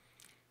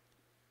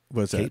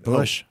 Was Kate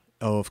Bush.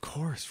 Oh, of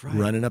course, right.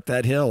 Running Up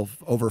That Hill,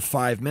 over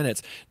 5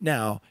 minutes.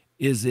 Now,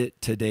 is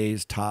it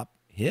today's top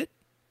hit?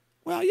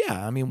 Well,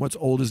 yeah. I mean, what's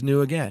old is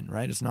new again,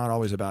 right? It's not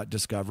always about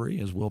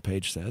discovery, as Will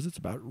Page says. It's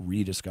about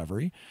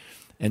rediscovery.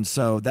 And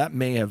so that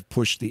may have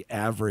pushed the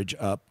average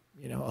up,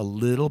 a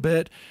little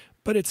bit,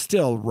 but it's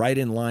still right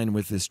in line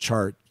with this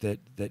chart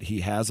that he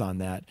has on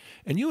that.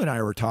 And you and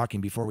I were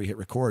talking before we hit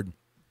record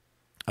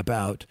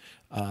about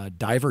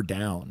Diver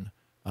Down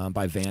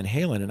by Van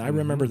Halen. And I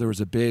remember there was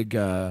a big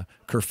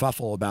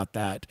kerfuffle about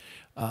that.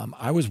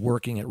 I was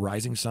working at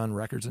Rising Sun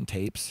Records and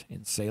Tapes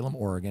in Salem,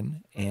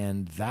 Oregon,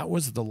 and that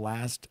was the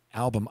last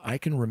album I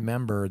can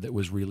remember that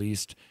was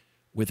released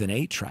with an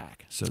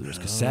 8-track. So there's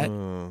cassette,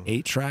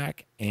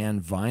 8-track,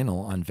 and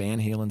vinyl on Van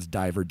Halen's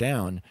Diver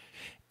Down.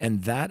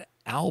 And that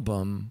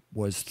album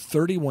was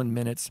 31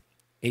 minutes,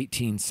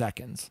 18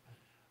 seconds.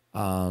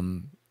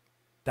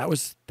 That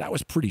was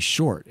pretty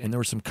short, and there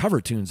were some cover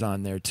tunes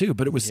on there too,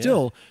 but it was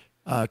still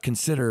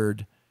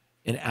considered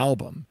an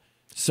album.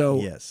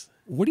 So yes.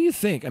 What do you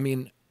think? I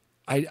mean,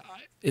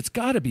 it's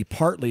got to be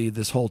partly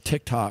this whole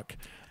TikTok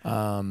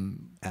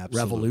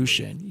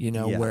revolution,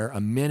 where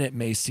a minute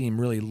may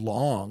seem really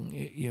long,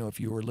 if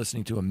you were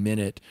listening to a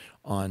minute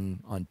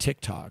on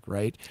TikTok,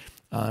 right?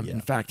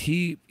 In fact,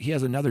 he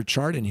has another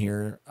chart in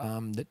here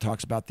that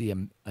talks about the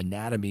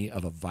anatomy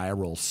of a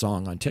viral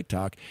song on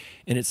TikTok,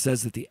 and it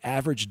says that the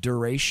average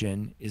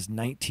duration is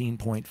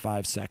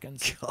 19.5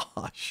 seconds.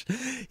 Gosh,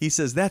 he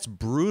says that's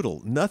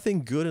brutal.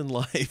 Nothing good in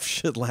life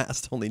should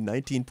last only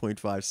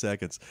 19.5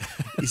 seconds.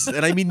 He said,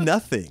 and I mean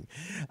nothing.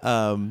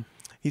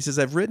 He says,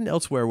 I've written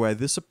elsewhere why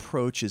this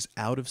approach is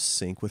out of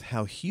sync with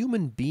how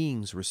human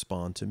beings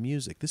respond to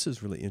music. This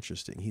is really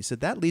interesting. He said,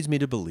 that leads me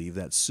to believe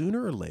that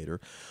sooner or later,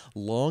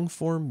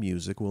 long-form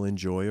music will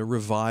enjoy a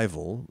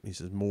revival. He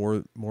says,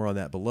 more on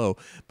that below.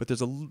 But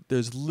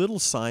there's little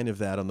sign of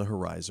that on the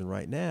horizon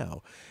right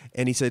now.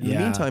 And he said, in the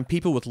meantime,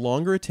 people with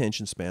longer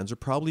attention spans are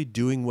probably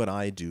doing what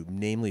I do,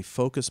 namely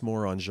focus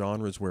more on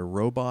genres where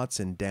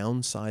robots and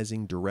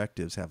downsizing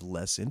directives have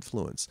less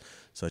influence,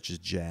 such as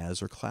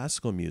jazz or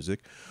classical music,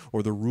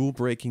 or the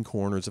rule-breaking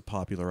corners of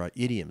popular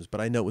idioms.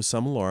 But I note with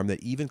some alarm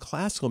that even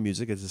classical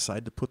music has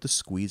decided to put the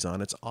squeeze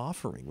on its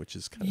offering, which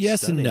is kind of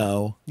yes stunning. And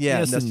no. Yeah,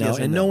 yes and no. Yes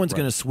and no one's right.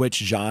 going to switch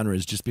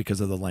genres just because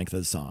of the length of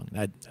the song.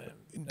 That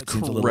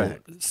seems a little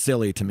Correct.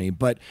 silly to me.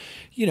 But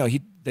he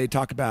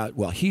talks about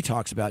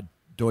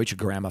Deutsche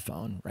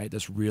Grammophon, right?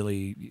 This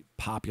really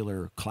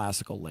popular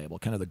classical label,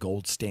 kind of the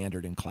gold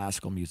standard in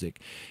classical music.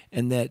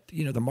 And that,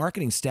 the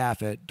marketing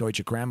staff at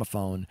Deutsche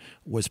Grammophon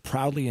was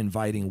proudly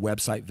inviting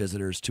website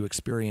visitors to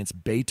experience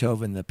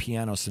Beethoven, the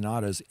piano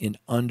sonatas in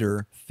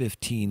under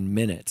 15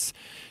 minutes.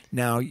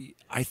 Now,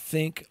 I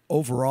think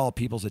overall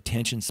people's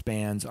attention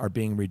spans are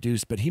being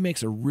reduced, but he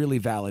makes a really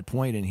valid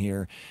point in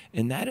here,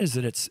 and that is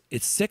that it's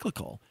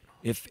cyclical.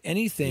 If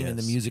anything in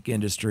the music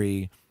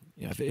industry,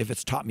 if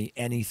it's taught me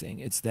anything,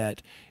 it's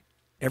that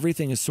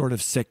everything is sort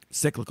of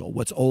cyclical.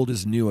 What's old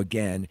is new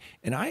again.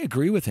 And I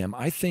agree with him.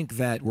 I think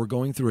that we're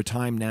going through a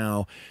time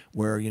now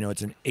where,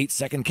 it's an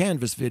 8-second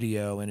Canvas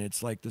video and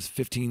it's like this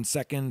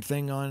 15-second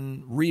thing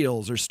on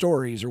Reels or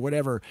Stories or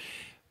whatever.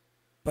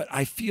 But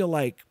I feel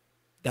like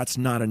that's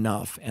not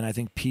enough. And I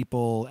think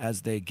people,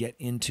 as they get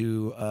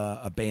into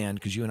a band,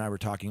 because you and I were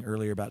talking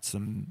earlier about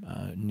some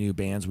new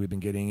bands we've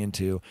been getting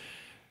into,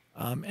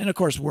 and of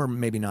course, we're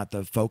maybe not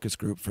the focus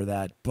group for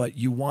that, but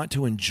you want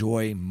to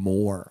enjoy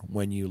more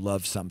when you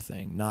love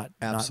something, not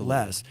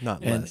less.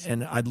 Not less.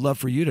 And I'd love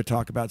for you to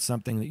talk about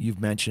something that you've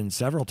mentioned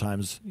several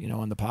times,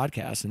 on the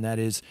podcast, and that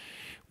is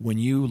when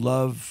you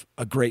love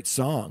a great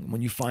song,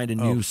 when you find a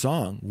new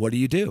song, what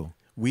do?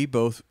 We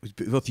both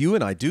you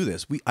and I do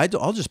this.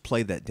 I'll just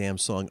play that damn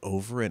song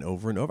over and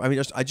over and over. I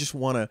mean, I just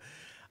want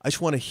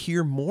to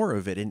hear more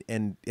of it,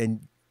 and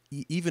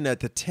even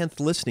at the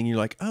 10th listening, you're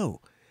like, oh,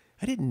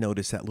 I didn't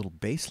notice that little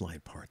bass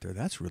line part there.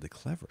 That's really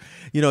clever.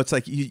 It's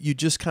like you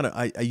just kind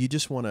of you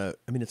just want to.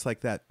 I mean, it's like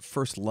that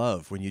first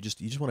love when you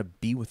just want to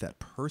be with that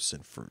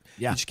person for.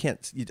 Yeah. You just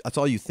can't. That's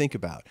all you think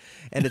about,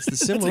 and it's the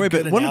similar way.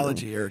 Good but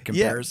analogy or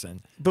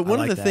comparison. Yeah, but one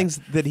of the that. things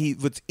that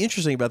what's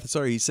interesting about this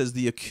story, he says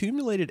the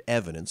accumulated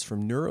evidence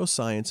from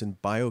neuroscience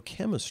and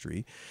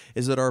biochemistry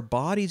is that our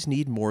bodies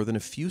need more than a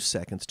few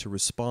seconds to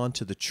respond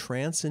to the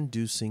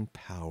trance-inducing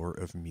power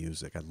of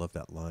music. I love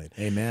that line.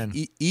 Amen.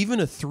 Even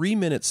a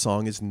 3-minute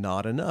song is not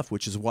enough,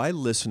 which is why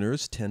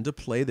listeners tend to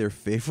play their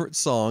favorite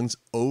songs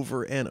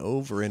over and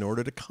over in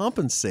order to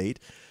compensate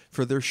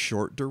for their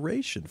short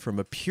duration. From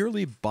a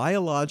purely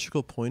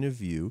biological point of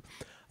view,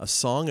 a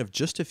song of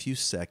just a few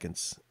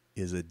seconds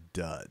is a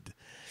dud.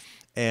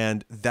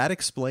 And that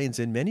explains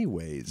in many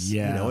ways,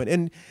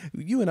 and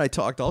you and I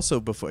talked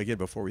also before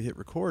we hit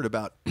record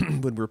about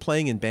when we're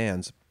playing in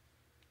bands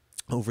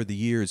over the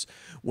years,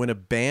 when a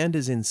band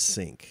is in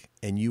sync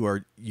and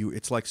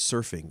it's like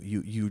surfing.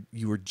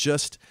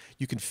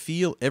 You can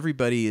feel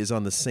everybody is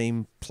on the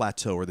same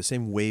plateau or the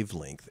same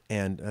wavelength,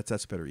 and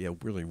that's better. Yeah,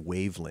 really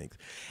wavelength.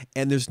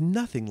 And there's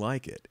nothing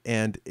like it,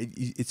 and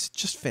it's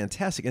just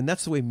fantastic. And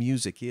that's the way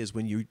music is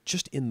when you're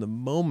just in the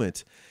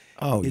moment.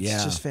 Oh, it's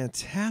yeah. just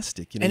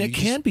fantastic. And it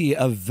can be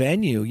a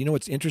venue.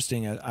 What's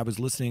interesting? I was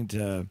listening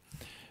to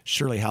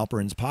Shirley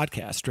Halperin's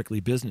podcast, Strictly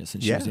Business,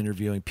 and she was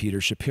interviewing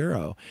Peter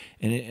Shapiro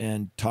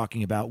and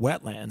talking about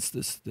Wetlands,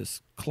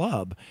 this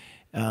club.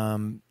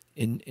 And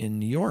in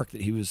New York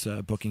that he was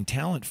booking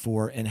talent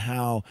for, and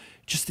how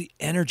just the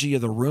energy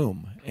of the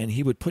room. And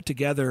he would put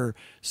together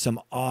some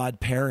odd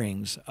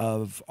pairings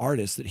of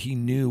artists that he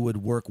knew would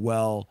work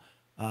well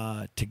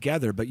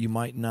together, but you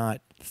might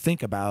not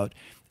think about.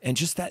 And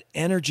just that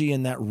energy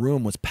in that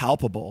room was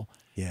palpable.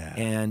 Yeah.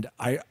 And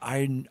I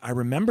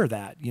remember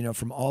that,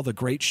 from all the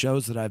great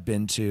shows that I've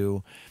been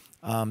to,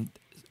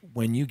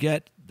 when you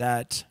get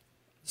that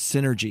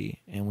synergy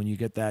and when you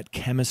get that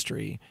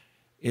chemistry,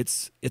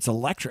 it's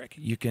electric.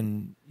 You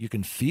can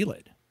feel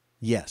it.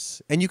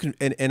 Yes. And you can,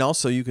 and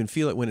also you can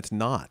feel it when it's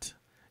not,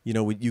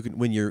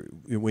 when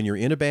you're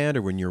in a band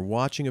or when you're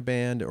watching a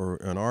band or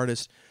an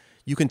artist,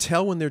 you can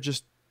tell when they're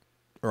just,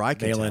 or I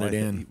can Bailing tell, it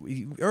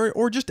in,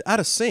 or just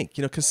out of sync,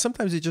 because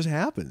sometimes it just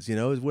happens,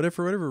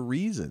 for whatever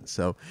reason.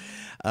 So,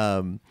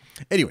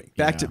 anyway,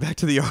 back to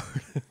the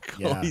article.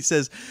 Yeah. He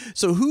says,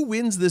 so who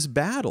wins this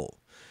battle?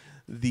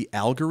 The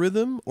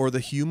algorithm or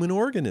the human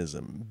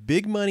organism?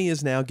 Big money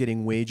is now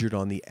getting wagered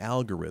on the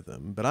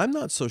algorithm, but I'm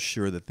not so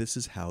sure that this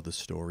is how the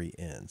story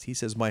ends. He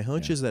says, my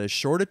hunch is that a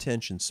short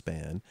attention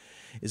span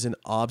is an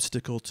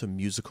obstacle to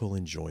musical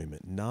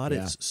enjoyment, not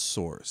its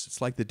source. It's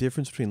like the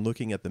difference between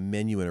looking at the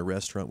menu in a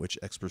restaurant, which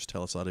experts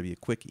tell us ought to be a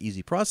quick,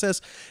 easy process,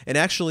 and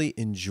actually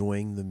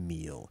enjoying the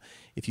meal.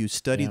 If you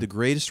study the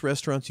greatest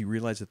restaurants, you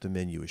realize that the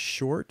menu is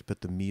short,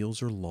 but the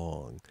meals are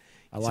long.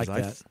 I like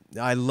that.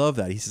 I love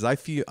that. He says, I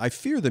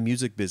fear the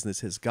music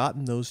business has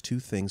gotten those two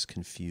things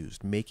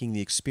confused, making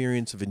the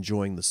experience of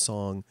enjoying the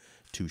song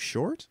too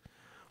short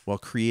while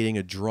creating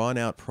a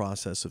drawn-out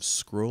process of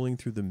scrolling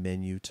through the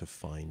menu to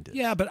find it.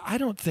 Yeah, but I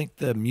don't think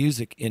the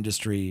music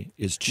industry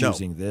is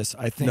choosing this.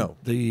 I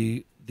think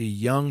the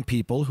young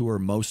people who are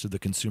most of the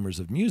consumers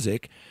of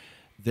music,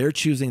 they're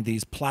choosing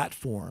these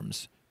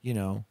platforms,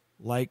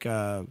 like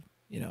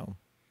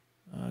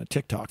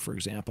TikTok, for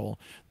example,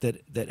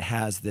 that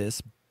has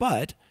this.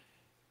 But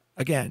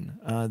again,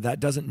 that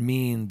doesn't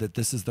mean that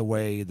this is the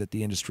way that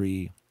the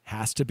industry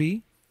has to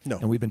be. No.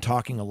 And we've been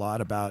talking a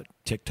lot about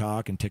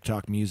TikTok and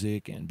TikTok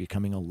music and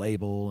becoming a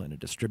label and a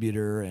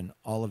distributor and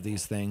all of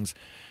these things.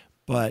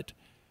 But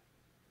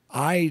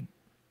I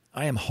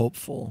am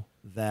hopeful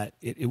that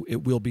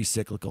it will be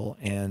cyclical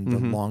and the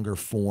longer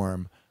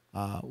form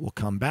will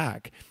come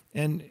back.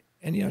 And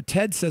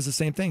Ted says the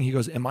same thing. He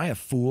goes, am I a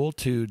fool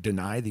to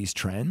deny these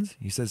trends?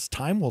 He says,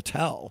 time will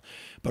tell.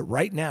 But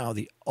right now,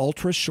 the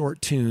ultra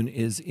short tune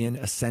is in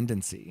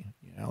ascendancy.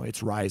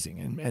 It's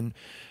rising.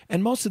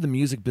 And most of the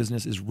music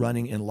business is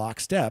running in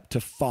lockstep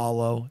to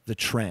follow the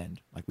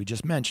trend, like we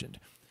just mentioned.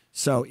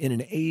 So in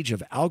an age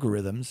of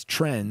algorithms,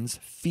 trends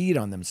feed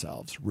on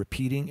themselves,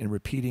 repeating and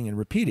repeating and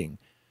repeating.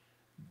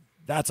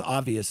 That's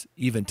obvious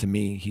even to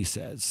me, he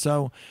says.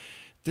 So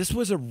this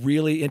was a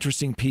really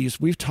interesting piece.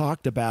 We've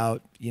talked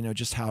about,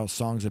 just how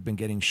songs have been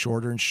getting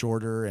shorter and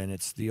shorter, and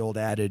it's the old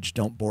adage,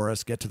 don't bore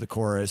us, get to the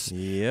chorus,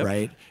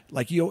 right?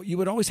 Like you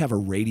would always have a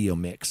radio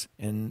mix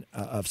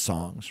of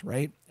songs,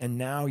 right? And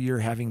now you're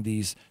having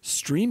these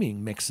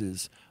streaming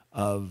mixes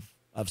of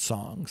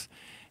songs.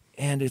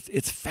 And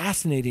it's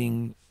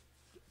fascinating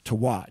to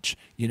watch,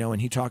 and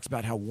he talks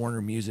about how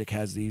Warner Music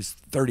has these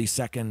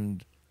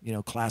 30-second,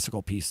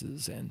 classical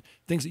pieces and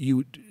things that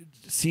you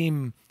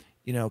seem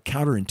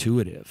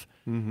counterintuitive.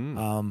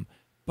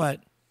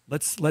 But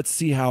let's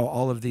see how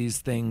all of these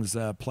things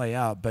play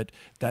out. But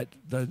that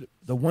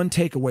the one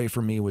takeaway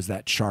for me was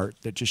that chart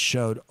that just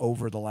showed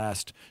over the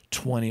last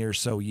 20 or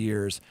so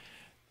years,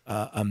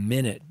 a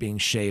minute being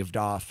shaved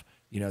off,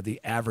 the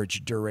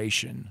average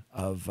duration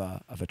of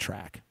a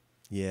track.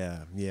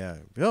 Yeah.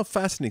 Well,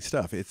 fascinating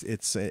stuff.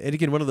 It's and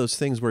again, one of those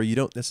things where you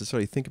don't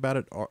necessarily think about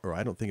it, or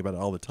I don't think about it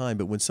all the time,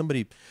 but when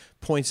somebody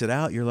points it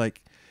out, you're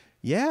like,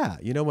 yeah,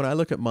 when I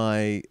look at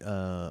my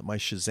my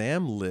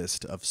Shazam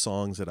list of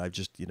songs that I've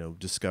just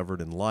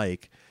discovered and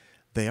like,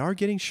 they are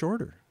getting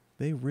shorter.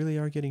 They really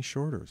are getting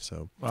shorter.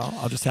 So, well,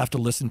 I'll just have to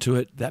listen to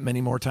it that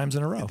many more times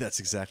in a row. That's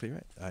exactly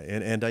right,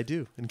 and I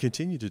do, and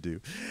continue to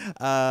do.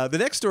 The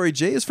next story,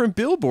 Jay, is from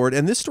Billboard,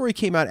 and this story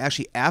came out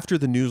actually after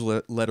the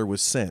newsletter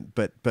was sent.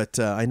 But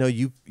I know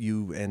you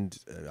and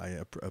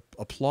I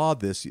applaud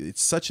this.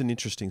 It's such an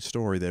interesting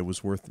story that it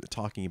was worth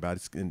talking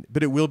about.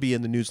 But it will be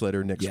in the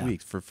newsletter next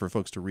week for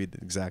folks to read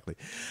exactly.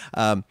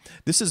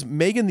 This is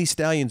Megan Thee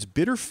Stallion's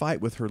bitter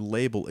fight with her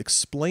label,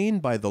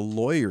 explained by the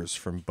lawyers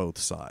from both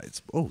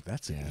sides. Oh,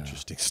 that's an interesting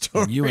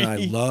story. And you and I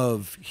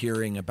love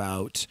hearing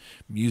about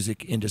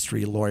music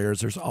industry lawyers.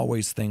 There's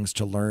always things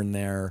to learn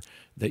there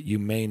that you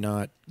may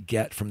not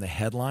get from the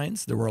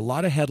headlines. There were a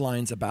lot of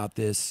headlines about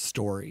this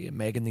story,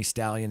 Megan Thee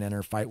Stallion and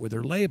her fight with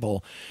her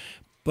label,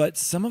 but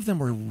some of them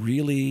were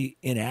really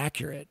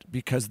inaccurate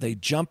because they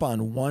jump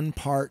on one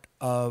part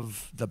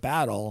of the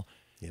battle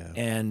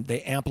and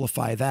they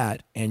amplify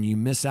that, and you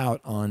miss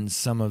out on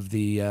some of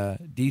the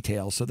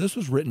details. So this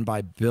was written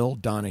by Bill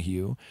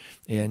Donahue,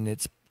 and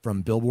it's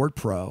from Billboard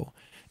Pro.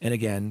 And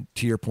again,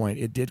 to your point,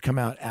 it did come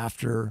out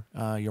after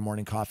your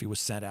morning coffee was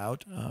sent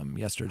out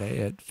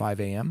yesterday at 5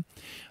 a.m.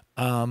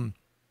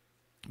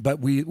 But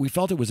we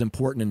felt it was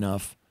important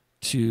enough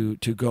to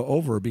go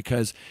over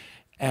because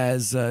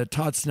as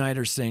Todd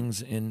Snyder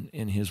sings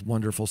in his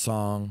wonderful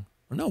song.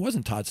 Or no, it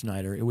wasn't Todd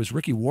Snyder. It was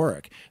Ricky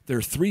Warwick. There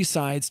are 3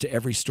 sides to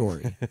every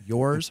story: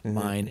 yours,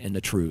 mine, and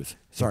the truth.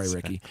 Sorry,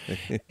 Ricky.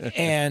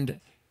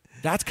 And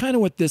that's kind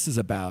of what this is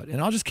about.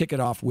 And I'll just kick it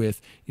off with,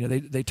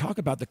 they talk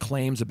about the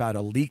claims about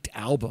a leaked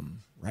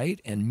album,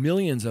 right? And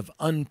millions of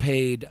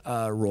unpaid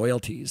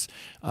royalties.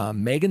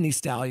 Megan Thee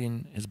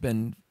Stallion has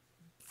been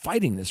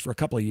fighting this for a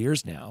couple of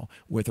years now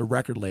with a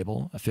record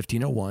label, a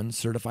 1501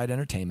 Certified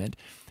Entertainment.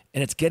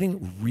 And it's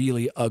getting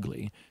really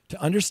ugly.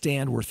 To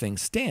understand where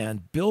things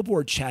stand,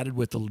 Billboard chatted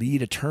with the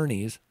lead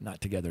attorneys, not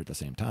together at the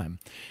same time,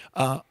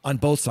 on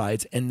both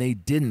sides, and they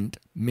didn't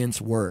mince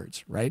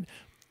words, right?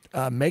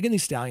 Megan Thee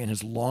Stallion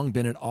has long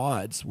been at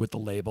odds with the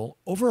label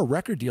over a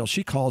record deal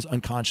she calls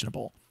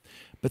unconscionable.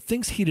 But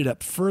things heated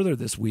up further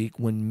this week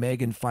when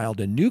Megan filed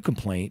a new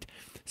complaint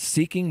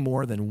seeking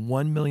more than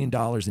 $1 million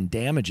in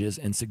damages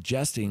and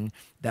suggesting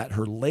that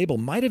her label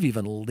might have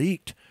even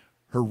leaked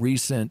her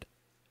recent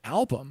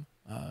album,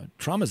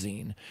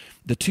 Traumazine.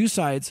 The 2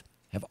 sides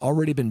have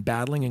already been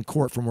battling in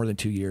court for more than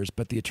 2 years,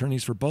 but the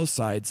attorneys for both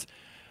sides,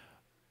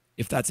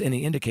 if that's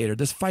any indicator,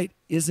 this fight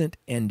isn't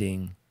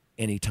ending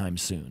anytime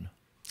soon.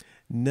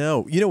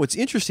 No. What's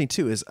interesting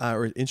too is,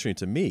 or interesting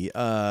to me,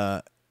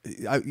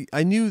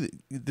 I knew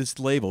this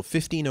label,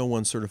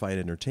 1501 Certified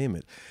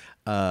Entertainment.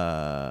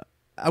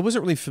 I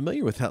wasn't really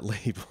familiar with that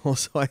label,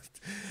 so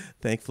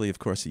thankfully, of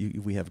course,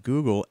 we have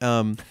Google.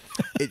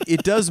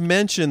 It does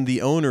mention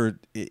the owner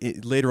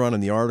later on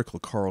in the article,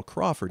 Carl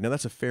Crawford. Now,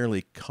 that's a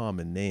fairly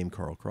common name,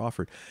 Carl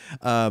Crawford.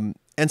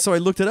 And so I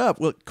looked it up.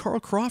 Well, Carl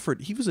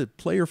Crawford, he was a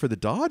player for the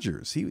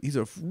Dodgers. He's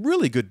a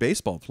really good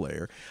baseball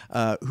player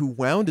who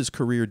wound his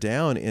career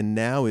down and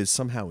now is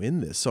somehow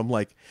in this. So I'm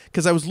like,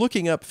 because I was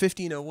looking up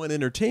 1501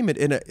 Entertainment,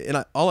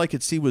 and all I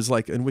could see was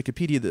like in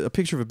Wikipedia a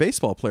picture of a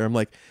baseball player. I'm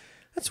like,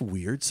 that's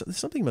weird.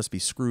 Something must be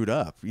screwed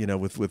up,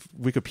 with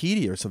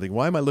Wikipedia or something.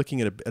 Why am I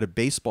looking at a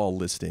baseball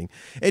listing?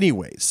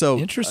 Anyway, so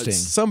interesting.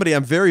 Somebody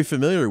I'm very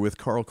familiar with,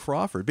 Carl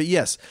Crawford. But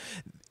yes,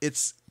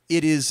 it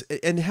is.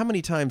 And how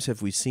many times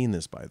have we seen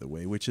this, by the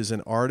way? Which is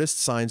an artist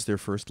signs their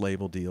first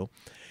label deal.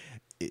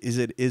 Is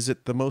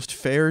it the most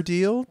fair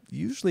deal?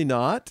 Usually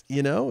not.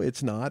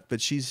 It's not.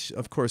 But she's,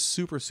 of course,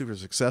 super, super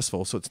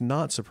successful. So it's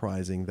not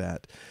surprising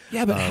that.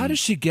 Yeah, but how does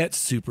she get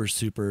super,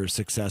 super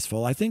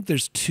successful? I think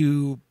there's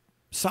 2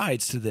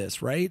 sides to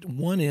this, right?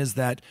 One is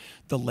that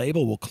the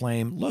label will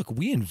claim, look,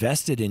 we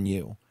invested in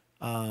you.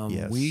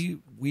 Yes.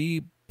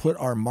 We put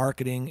our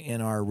marketing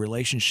and our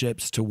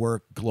relationships to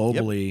work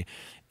globally. Yep.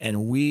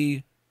 And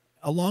we,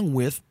 along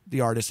with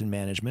the artist and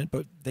management,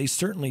 but they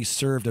certainly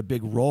served a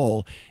big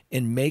role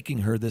in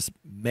making her this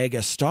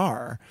mega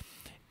star.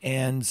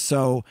 And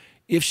so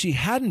if she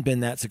hadn't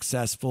been that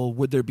successful,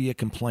 would there be a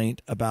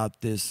complaint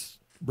about this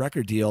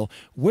record deal,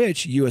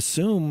 which you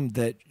assume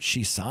that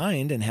she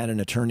signed and had an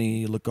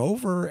attorney look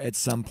over at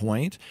some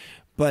point?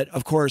 But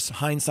of course,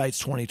 hindsight's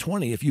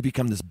 2020. If you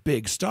become this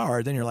big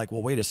star, then you're like,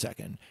 well, wait a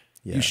second.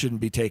 Yeah. You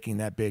shouldn't be taking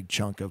that big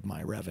chunk of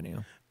my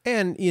revenue.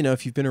 And,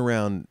 if you've been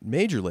around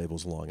major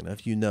labels long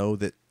enough, you know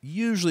that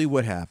usually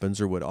what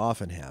happens, or what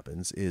often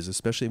happens, is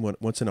especially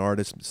once an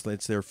artist,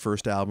 it's their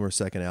first album or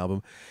second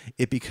album,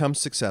 it becomes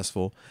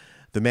successful.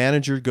 The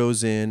manager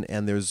goes in,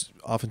 and there's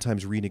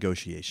oftentimes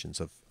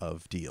renegotiations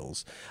of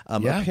deals.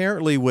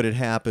 Apparently, what had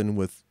happened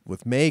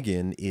with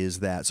Megan is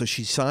that, so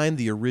she signed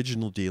the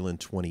original deal in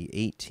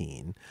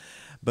 2018,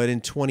 but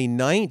in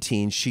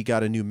 2019, she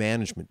got a new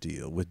management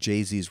deal with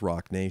Jay-Z's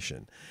Rock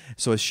Nation.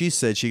 So as she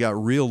said, she got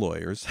real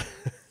lawyers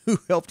who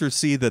helped her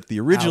see that the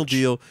original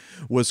deal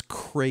was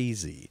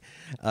crazy.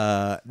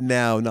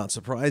 Now, not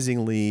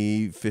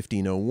surprisingly,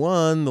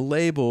 1501, the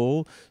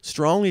label,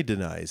 strongly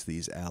denies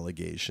these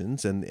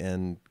allegations.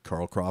 And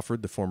Carl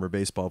Crawford, the former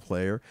baseball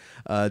player,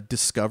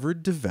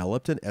 discovered,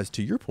 developed, and, as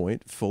to your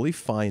point, fully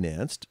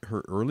financed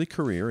her early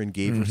career and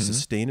gave her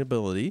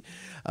sustainability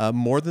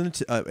more than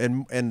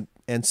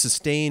and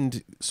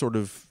sustained sort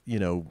of,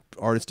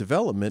 artist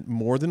development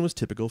more than was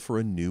typical for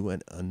a new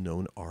and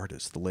unknown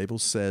artist. The label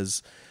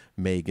says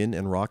Megan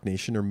and Rock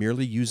Nation are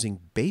merely using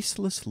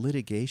baseless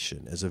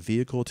litigation as a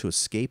vehicle to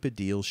escape a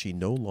deal she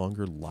no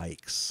longer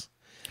likes.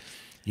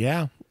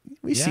 Yeah.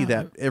 We see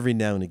that every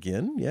now and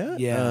again. Yeah.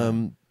 Yeah.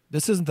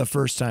 This isn't the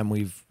first time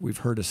we've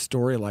heard a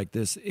story like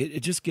this.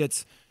 It just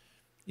gets,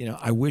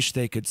 I wish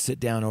they could sit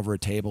down over a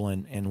table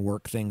and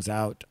work things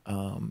out,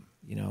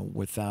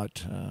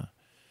 without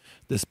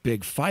this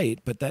big fight.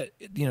 But that,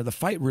 the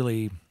fight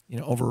really,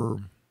 over,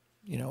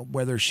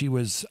 whether she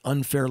was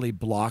unfairly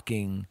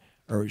blocking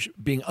or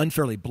being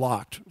unfairly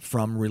blocked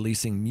from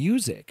releasing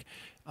music.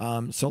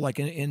 So like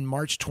in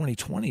March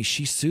 2020,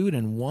 she sued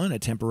and won a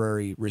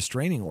temporary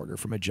restraining order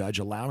from a judge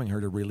allowing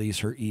her to release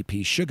her EP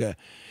Suga.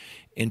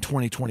 In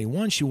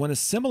 2021, she won a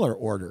similar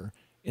order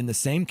in the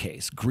same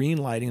case,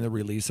 green-lighting the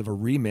release of a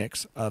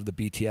remix of the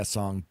BTS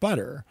song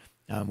Butter,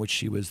 which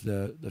she was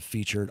the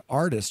featured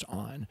artist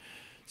on.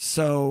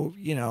 So,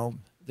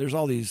 there's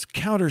all these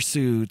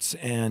countersuits,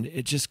 and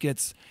it just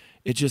gets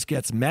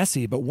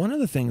messy. But one of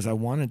the things I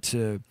wanted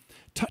to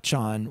touch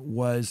on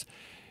was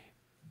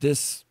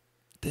this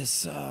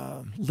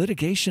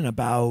litigation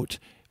about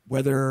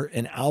whether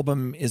an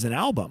album is an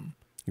album.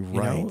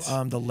 Right.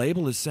 The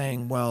label is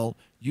saying, well,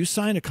 you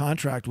signed a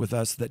contract with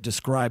us that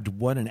described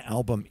what an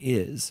album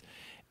is.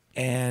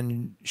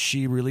 And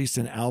she released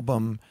an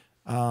album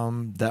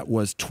that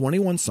was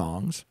 21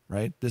 songs,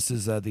 right? This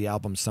is the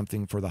album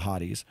Something for the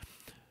Hotties.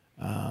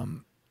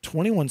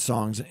 21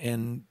 songs,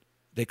 and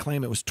they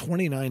claim it was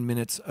 29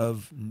 minutes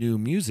of new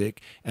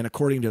music. And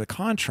according to the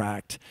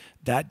contract,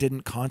 that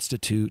didn't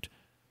constitute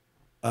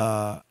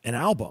an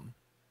album,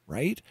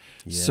 right?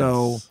 Yes.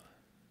 So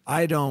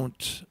I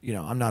don't,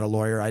 I'm not a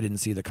lawyer. I didn't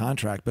see the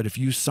contract. But if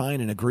you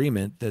sign an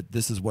agreement that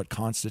this is what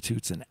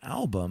constitutes an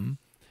album,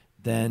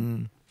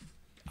 then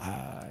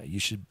you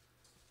should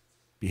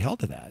be held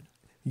to that.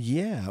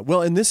 Yeah.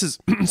 Well, and this is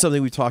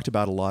something we've talked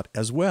about a lot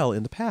as well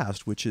in the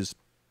past, which is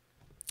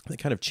the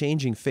kind of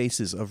changing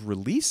faces of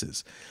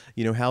releases,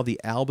 how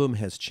the album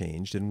has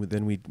changed. And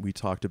then we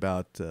talked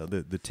about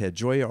the Ted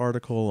Gioia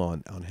article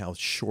on how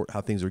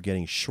things are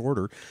getting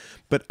shorter.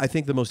 But I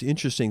think the most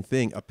interesting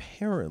thing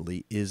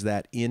apparently is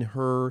that in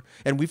her,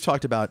 and we've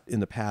talked about in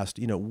the past,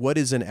 what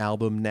is an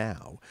album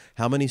now?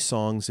 How many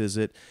songs is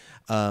it?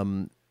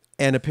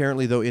 And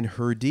apparently, though, in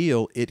her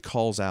deal, it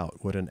calls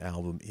out what an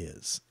album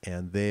is.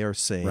 And they are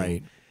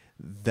saying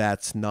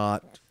that's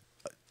not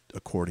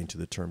according to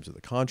the terms of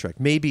the contract.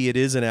 Maybe it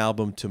is an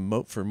album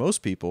for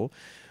most people,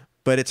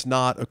 but it's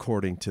not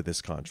according to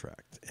this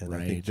contract. And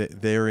I think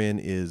that therein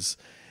is,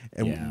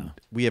 and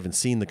we haven't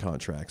seen the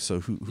contract, so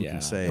who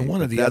can say? And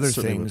one of the that's other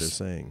certainly things, what they're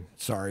saying.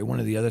 Sorry, one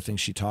of the other things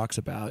she talks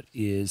about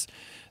is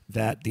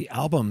that the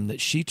album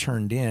that she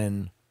turned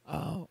in,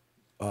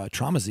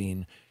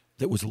 Traumazine,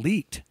 that was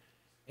leaked.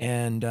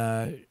 And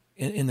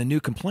in the new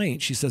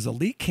complaint, she says the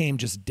leak came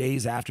just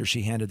days after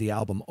she handed the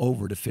album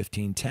over to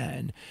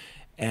 1510,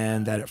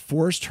 and that it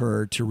forced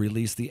her to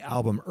release the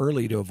album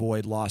early to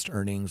avoid lost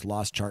earnings,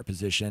 lost chart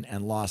position,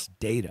 and lost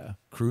data.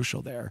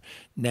 Crucial there.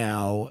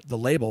 Now, the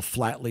label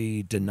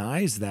flatly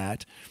denies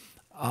that.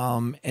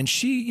 And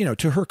she,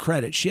 to her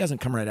credit, she hasn't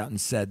come right out and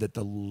said that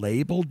the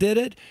label did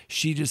it.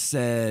 She just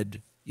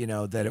said,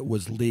 that it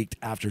was leaked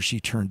after she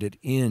turned it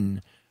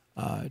in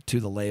to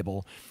the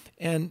label.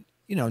 And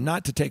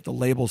not to take the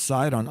label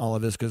side on all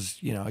of this because,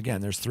 again,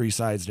 there's three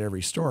sides to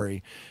every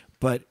story,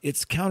 but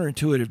it's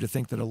counterintuitive to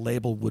think that a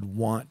label would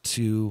want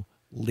to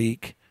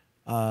leak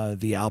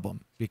the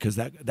album because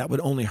that would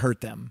only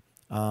hurt them.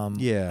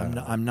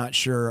 I'm not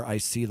sure I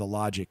see the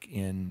logic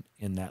in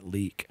that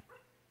leak.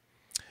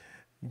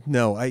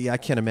 No, I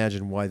can't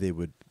imagine why they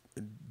would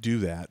do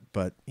that.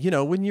 But,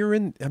 when you're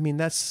in,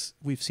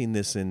 we've seen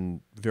this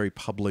in very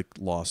public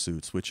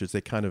lawsuits, which is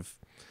they kind of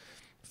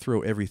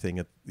throw everything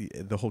at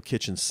the whole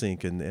kitchen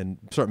sink and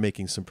start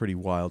making some pretty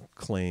wild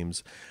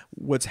claims.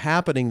 What's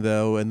happening,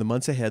 though, in the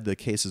months ahead, the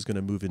case is going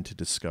to move into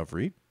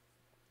discovery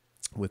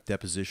with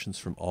depositions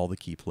from all the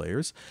key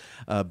players.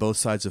 Both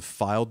sides have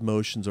filed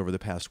motions over the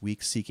past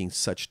week seeking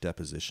such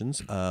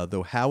depositions,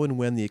 though how and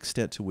when the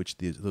extent to which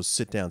those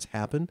sit-downs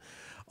happen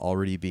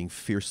already being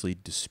fiercely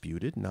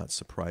disputed, not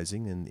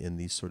surprising in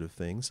these sort of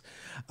things.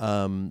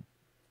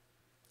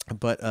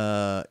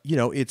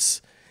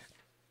 It's...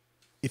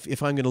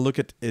 If I'm going to look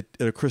at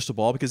a crystal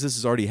ball, because this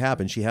has already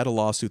happened, she had a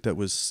lawsuit that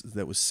was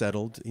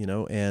settled,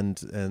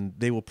 and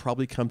they will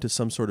probably come to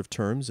some sort of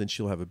terms, and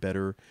she'll have a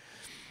better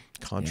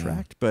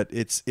contract. Yeah. But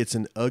it's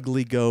an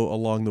ugly go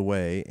along the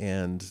way,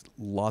 and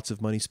lots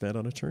of money spent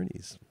on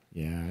attorneys.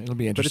 Yeah, it'll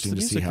be interesting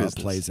to see how it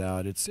plays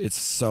out. It's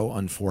so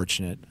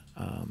unfortunate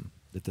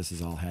that this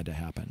has all had to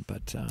happen,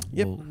 but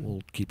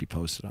we'll keep you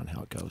posted on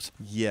how it goes.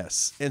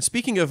 Yes, and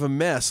speaking of a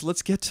mess,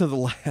 let's get to the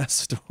last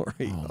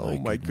story. Oh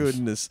my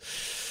goodness.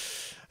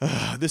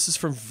 This is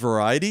from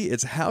Variety.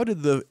 It's how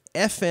did the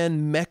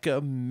FN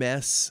Meka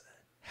mess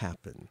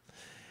happen?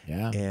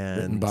 Yeah,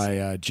 written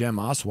by Jem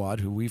Oswald,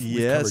 who we've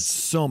covered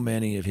so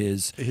many of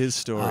his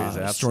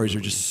stories. Stories are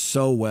just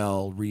so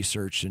well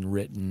researched and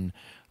written.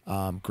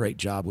 Great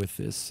job with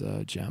this,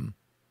 Jem.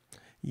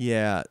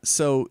 Yeah.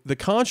 So the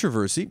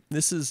controversy.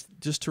 This is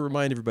just to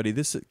remind everybody.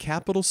 This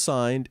Capitol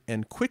signed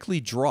and quickly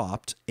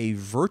dropped a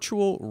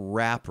virtual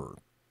rapper.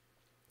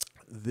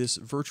 This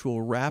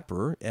virtual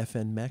rapper,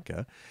 FN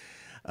Meka,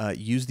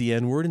 used the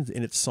N-word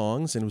in its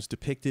songs and was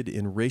depicted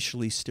in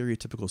racially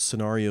stereotypical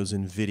scenarios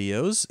in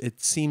videos. It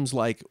seems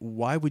like,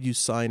 why would you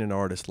sign an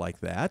artist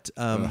like that?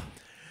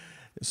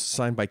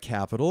 Signed by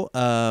Capitol.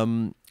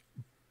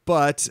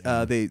 But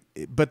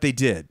they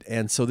did.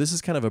 And so this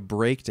is kind of a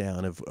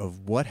breakdown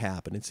of what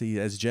happened. It's,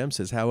 as Jem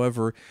says,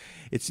 however,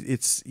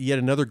 it's yet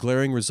another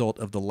glaring result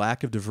of the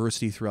lack of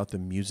diversity throughout the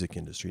music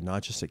industry,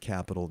 not just at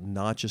Capitol,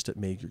 not just at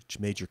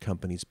major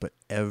companies, but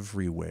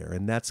everywhere.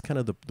 And that's kind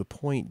of the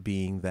point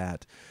being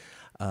that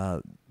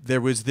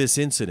there was this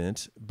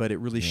incident, but it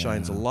really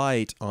shines a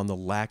light on the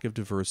lack of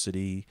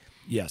diversity.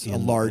 Yes, a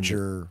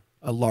larger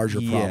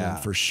problem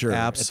for sure.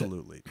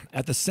 Absolutely.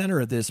 At the center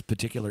of this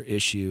particular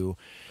issue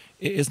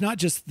is not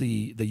just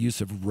the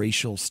use of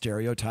racial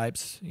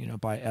stereotypes,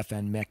 by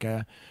FN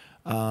Meka,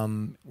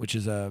 which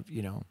is a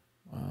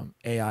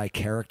AI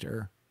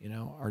character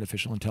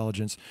artificial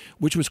intelligence,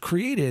 which was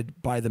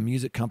created by the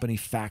music company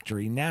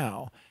Factory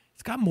Now.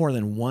 It's got more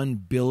than 1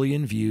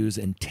 billion views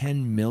and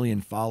 10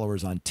 million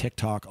followers on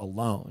TikTok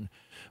alone.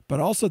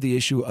 But also the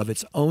issue of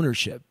its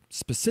ownership.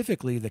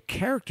 Specifically, the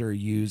character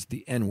used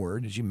the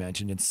N-word, as you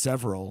mentioned, in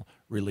several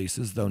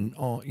releases, though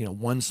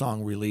one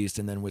song released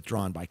and then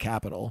withdrawn by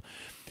Capitol.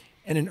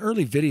 And an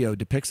early video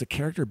depicts a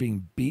character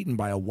being beaten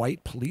by a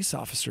white police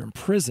officer in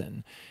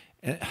prison.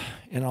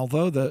 And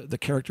although the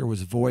character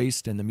was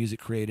voiced and the music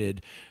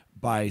created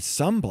by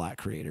some black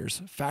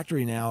creators,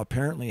 Factory Now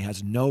apparently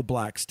has no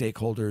black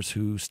stakeholders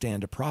who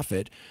stand to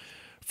profit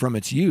from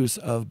its use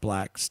of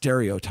black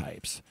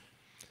stereotypes.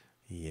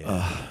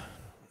 Yeah.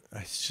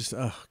 It's just,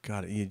 oh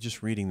God, you're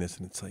just reading this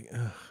and it's like,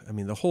 I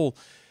mean, the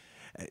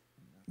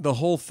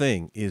whole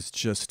thing is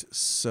just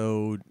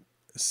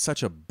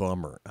such a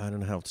bummer. I don't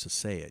know how else to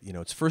say it.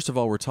 It's, first of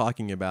all, we're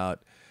talking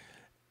about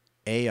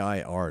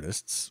AI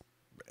artists,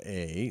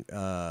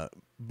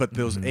 but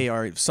those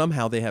AI,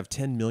 somehow they have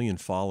 10 million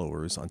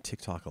followers on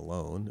TikTok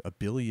alone, 1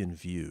 billion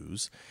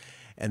views.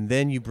 And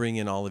then you bring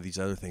in all of these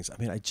other things. I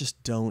mean,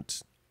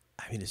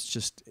 it's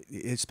just,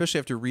 especially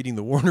after reading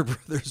the Warner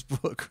Brothers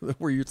book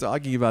where you're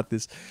talking about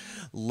this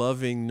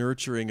loving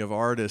nurturing of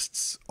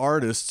artists,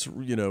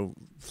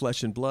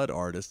 flesh and blood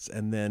artists,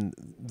 and then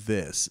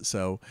this.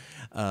 So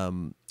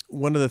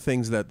one of the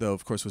things that, though,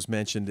 of course, was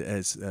mentioned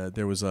as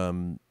there was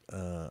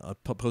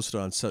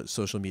posted on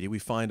social media, we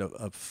find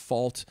a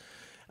fault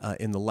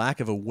in the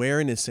lack of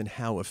awareness in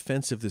how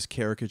offensive this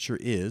caricature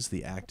is,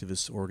 the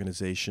activist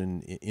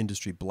organization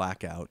Industry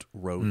Blackout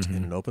wrote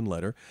in an open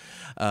letter,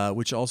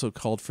 which also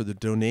called for the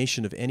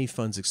donation of any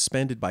funds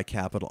expended by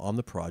Capitol on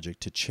the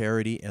project to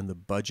charity and the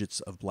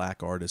budgets of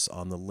black artists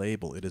on the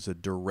label. It is a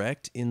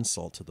direct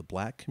insult to the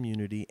black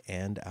community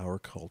and our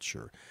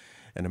culture.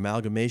 An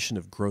amalgamation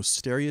of gross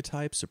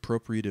stereotypes,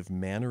 appropriative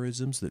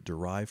mannerisms that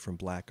derive from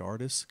black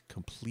artists,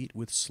 complete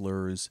with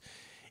slurs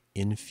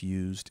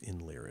infused in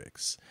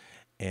lyrics.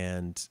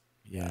 And,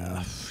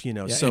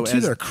 so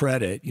to their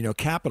credit,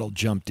 Capitol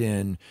jumped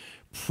in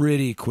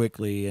pretty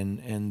quickly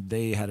and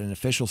they had an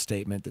official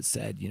statement that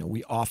said,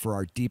 we offer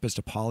our deepest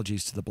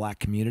apologies to the black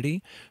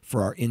community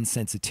for our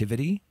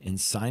insensitivity in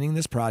signing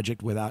this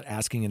project without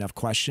asking enough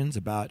questions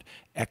about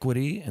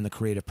equity and the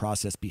creative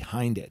process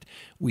behind it.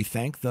 We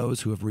thank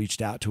those who have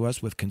reached out to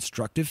us with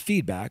constructive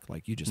feedback,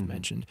 like you just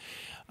mentioned,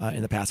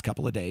 in the past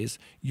couple of days.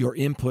 Your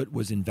input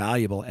was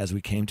invaluable as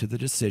we came to the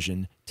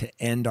decision to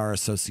end our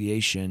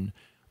association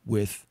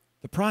with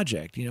the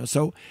project.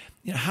 So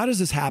how does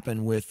this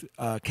happen with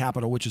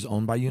Capitol, which is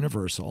owned by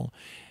Universal?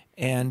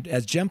 And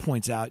as Jem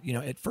points out,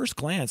 at first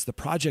glance, the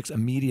project's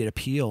immediate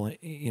appeal,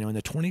 in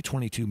the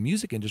 2022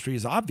 music industry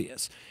is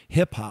obvious.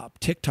 Hip hop,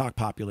 TikTok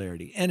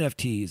popularity,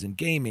 NFTs, and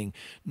gaming.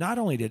 Not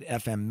only did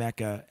FM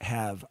Meka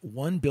have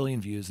 1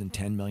 billion views and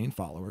 10 million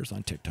followers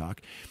on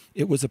TikTok,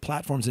 it was the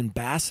platform's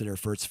ambassador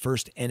for its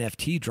first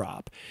NFT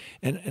drop.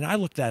 And I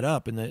looked that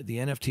up, and the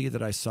NFT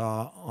that I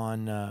saw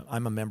on,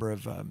 I'm a member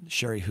of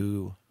Sherry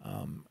Hu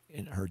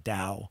in her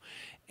DAO.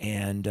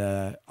 And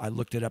I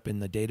looked it up in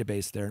the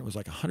database there, and it was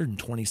like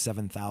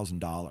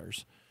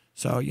 $127,000.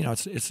 So,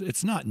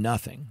 it's not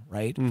nothing,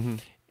 right?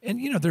 And,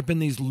 there have been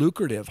these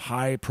lucrative,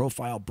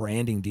 high-profile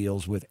branding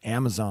deals with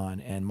Amazon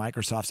and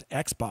Microsoft's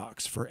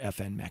Xbox for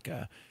FN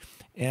Meka.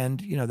 And,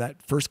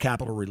 that first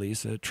Capitol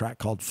release, a track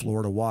called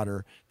Florida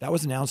Water, that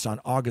was announced on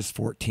August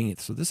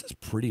 14th. So this is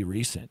pretty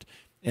recent.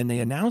 And they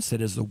announced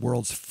it as the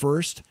world's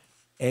first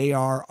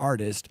AR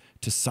artist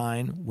to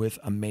sign with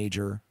a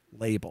major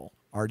label.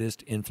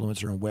 Artist,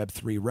 influencer, and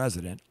Web3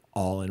 resident,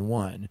 all in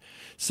one.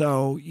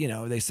 So,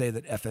 they say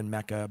that FN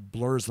Meka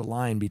blurs the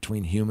line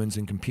between humans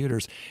and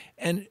computers.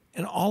 And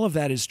all of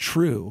that is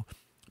true.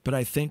 But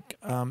I think,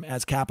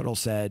 as Capitol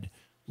said,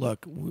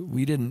 look,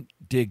 we didn't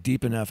dig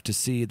deep enough to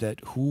see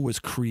that who was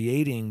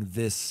creating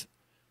this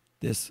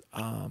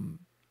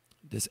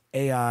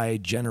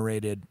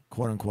AI-generated,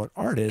 quote-unquote,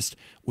 artist,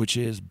 which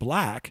is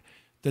black,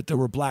 that there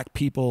were black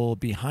people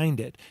behind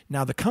it.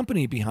 Now, the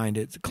company behind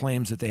it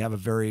claims that they have a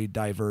very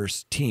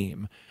diverse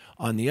team.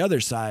 On the other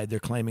side, they're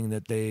claiming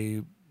that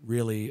they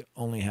really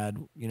only had,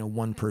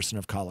 one person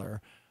of color.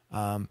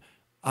 I'm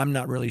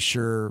not really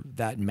sure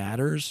that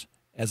matters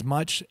as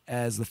much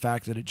as the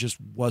fact that it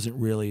just wasn't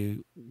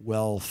really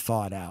well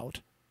thought out.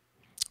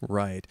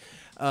 Right.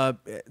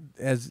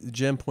 As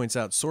Jem points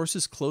out,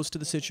 sources close to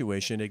the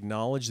situation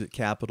acknowledge that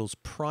Capitol's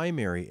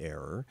primary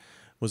error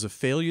was a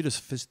failure to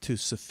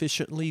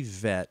sufficiently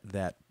vet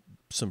that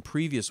some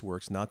previous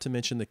works, not to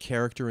mention the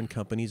character and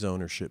company's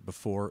ownership,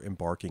 before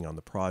embarking on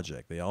the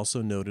project. They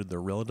also noted the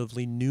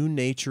relatively new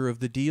nature of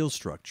the deal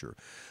structure.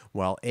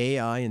 While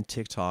AI and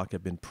TikTok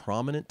have been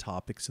prominent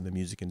topics in the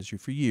music industry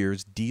for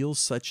years, deals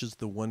such as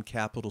the one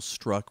Capitol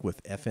struck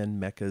with FN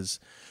Meka's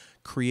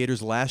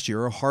creators last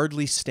year are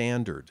hardly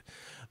standard.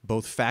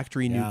 Both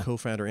Factory New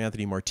co-founder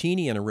Anthony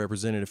Martini and a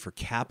representative for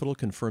Capitol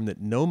confirmed that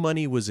no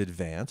money was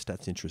advanced.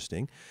 That's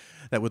interesting.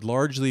 That would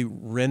largely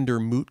render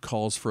moot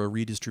calls for a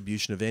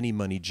redistribution of any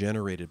money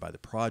generated by the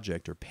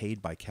project or paid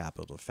by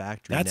Capitol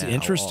Factory. That's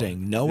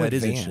interesting. No that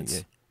advance. Is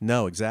interesting.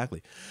 No,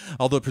 exactly.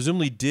 Although it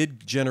presumably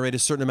did generate a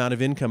certain amount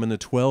of income in the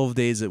 12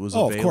 days it was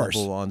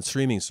available on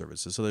streaming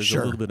services. So there's a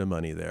little bit of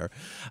money there.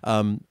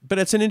 But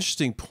it's an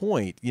interesting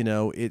point.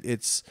 How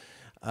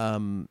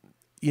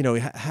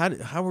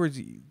are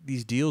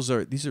these deals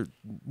these are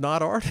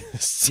not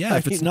artists. Yeah,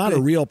 if it's not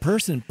a real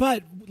person.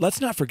 But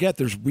let's not forget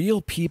there's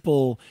real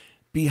people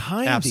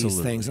behind these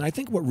things. And I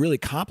think what really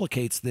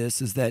complicates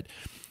this is that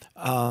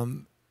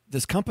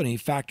this company,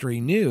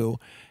 Factory New,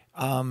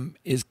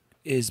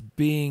 is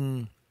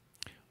being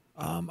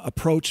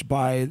approached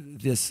by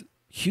this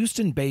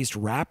Houston-based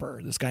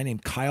rapper, this guy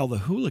named Kyle the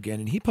Hooligan,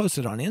 and he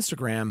posted on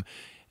Instagram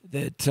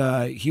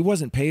that he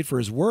wasn't paid for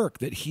his work,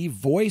 that he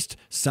voiced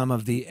some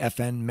of the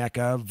FN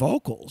Meka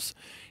vocals.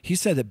 He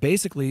said that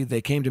basically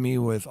they came to me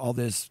with all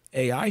this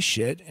AI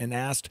shit and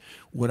asked,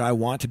 would I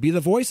want to be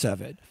the voice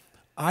of it?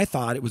 I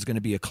thought it was going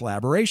to be a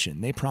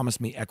collaboration. They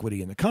promised me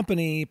equity in the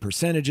company,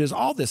 percentages,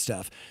 all this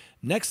stuff.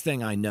 Next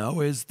thing I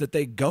know is that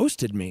they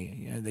ghosted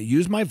me. They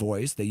used my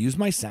voice, they used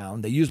my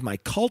sound, they used my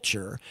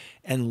culture,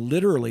 and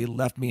literally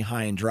left me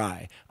high and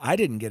dry. I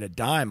didn't get a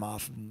dime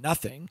off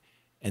nothing,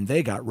 and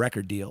they got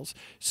record deals.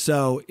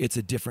 So it's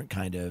a different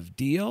kind of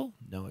deal,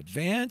 no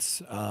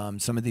advance.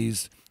 Some of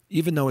these,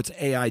 even though it's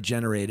AI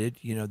generated,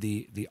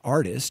 the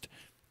artist,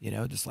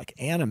 just like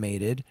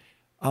animated,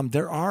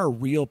 there are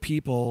real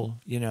people,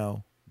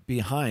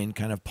 behind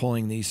kind of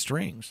pulling these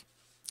strings.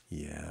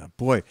 Yeah,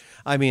 boy.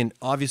 I mean,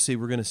 obviously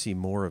we're going to see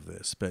more of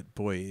this, but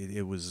boy,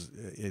 it was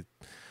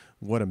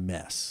what a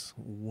mess.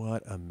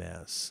 What a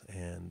mess.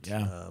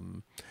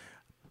 And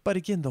but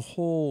again, the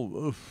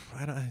whole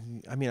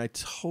I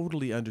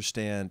totally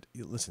understand.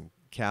 Listen,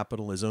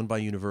 Capitol is owned by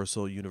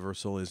Universal.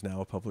 Universal is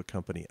now a public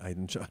company. I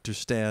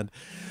understand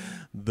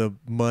the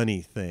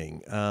money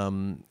thing.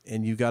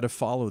 And you got to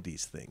follow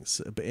these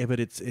things. But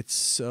it's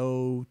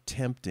so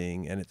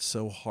tempting and it's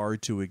so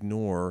hard to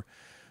ignore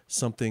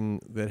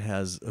something that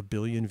has 1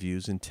 billion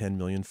views and 10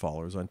 million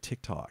followers on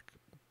TikTok.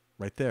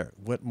 Right there.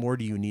 What more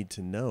do you need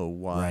to know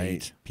why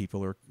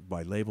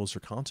why labels are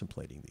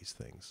contemplating these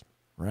things?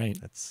 Right.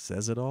 That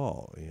says it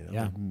all.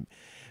 Yeah.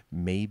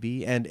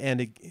 Maybe. And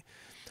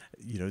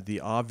the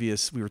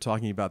obvious, we were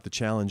talking about the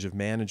challenge of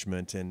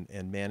management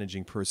and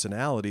managing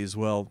personalities.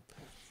 Well,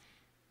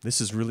 this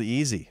is really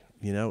easy.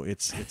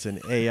 It's an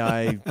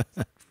AI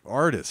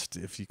artist,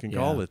 if you can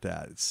call it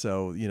that.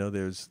 So,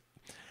 there's,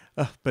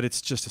 but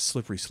it's just a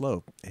slippery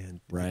slope.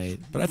 And right.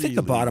 But I think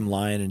the bottom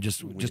line, and just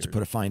to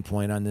put a fine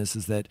point on this,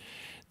 is that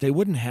they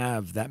wouldn't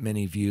have that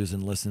many views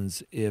and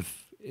listens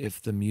if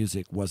the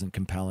music wasn't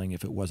compelling,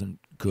 if it wasn't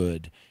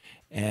good.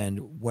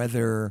 And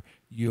whether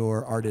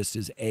your artist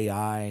is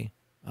AI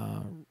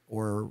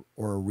or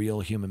a real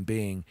human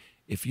being,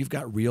 if you've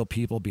got real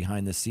people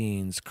behind the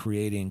scenes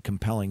creating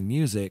compelling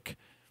music,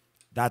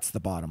 that's the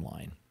bottom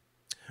line.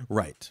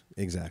 Right.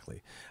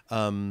 Exactly.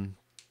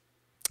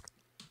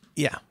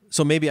 Yeah.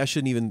 So maybe I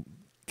shouldn't even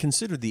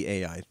consider the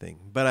AI thing,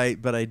 but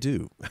I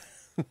do.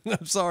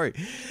 I'm sorry.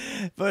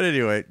 But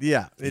anyway,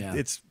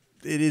 it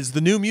is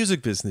the new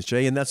music business,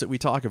 Jay, and that's what we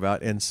talk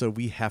about. And so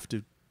we have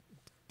to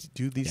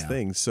do these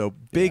things. So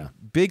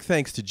big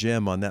thanks to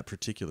Jem on that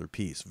particular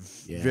piece.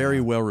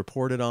 Very well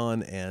reported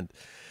on. And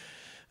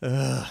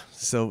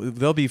so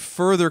there'll be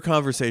further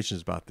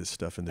conversations about this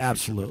stuff in the future.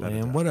 Absolutely.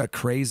 And what a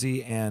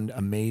crazy and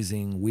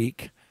amazing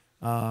week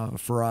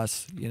for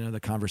us. The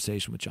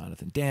conversation with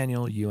Jonathan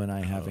Daniel, you and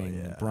I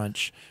having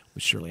brunch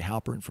with Shirley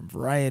Halpern from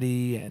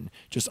Variety, and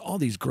just all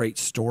these great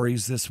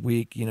stories this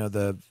week.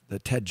 The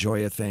Ted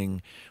Gioia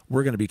thing,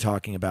 we're going to be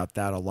talking about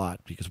that a lot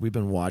because we've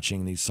been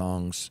watching these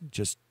songs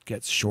just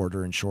get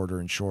shorter and shorter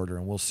and shorter,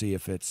 and we'll see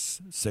if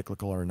it's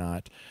cyclical or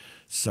not.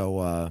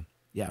 So,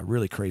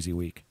 really crazy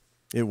week.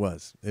 It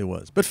was,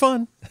 but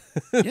fun,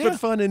 but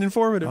fun and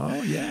informative.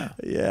 Oh yeah,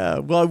 yeah.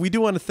 Well, we do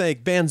want to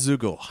thank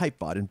Bandzoogle,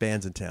 Hypebot, and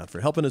Bands in Town for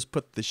helping us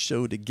put the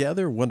show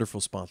together.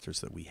 Wonderful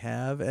sponsors that we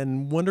have,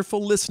 and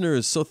wonderful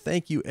listeners. So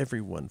thank you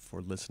everyone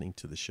for listening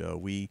to the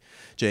show.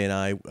 Jay and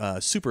I,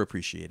 super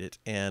appreciate it,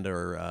 and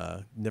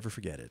are never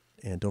forget it.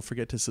 And don't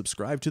forget to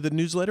subscribe to the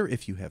newsletter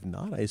if you have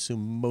not. I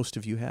assume most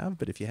of you have,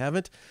 but if you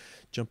haven't,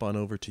 jump on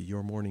over to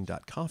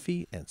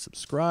yourmorning.coffee and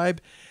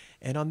subscribe.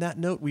 And on that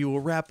note, we will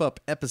wrap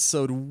up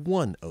episode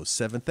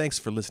 107. Thanks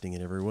for listening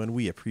in, everyone.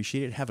 We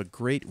appreciate it. Have a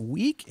great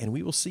week, and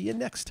we will see you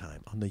next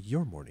time on the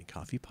Your Morning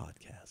Coffee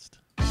podcast.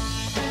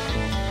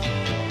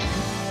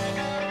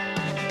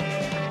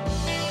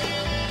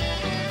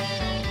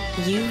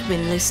 You've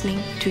been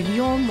listening to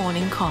Your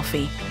Morning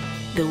Coffee,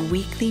 the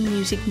weekly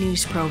music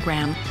news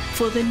program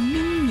for the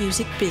new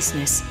music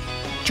business.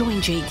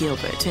 Join Jay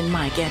Gilbert and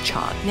Mike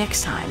Etchart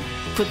next time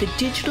for the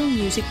digital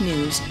music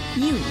news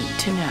you need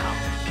to know.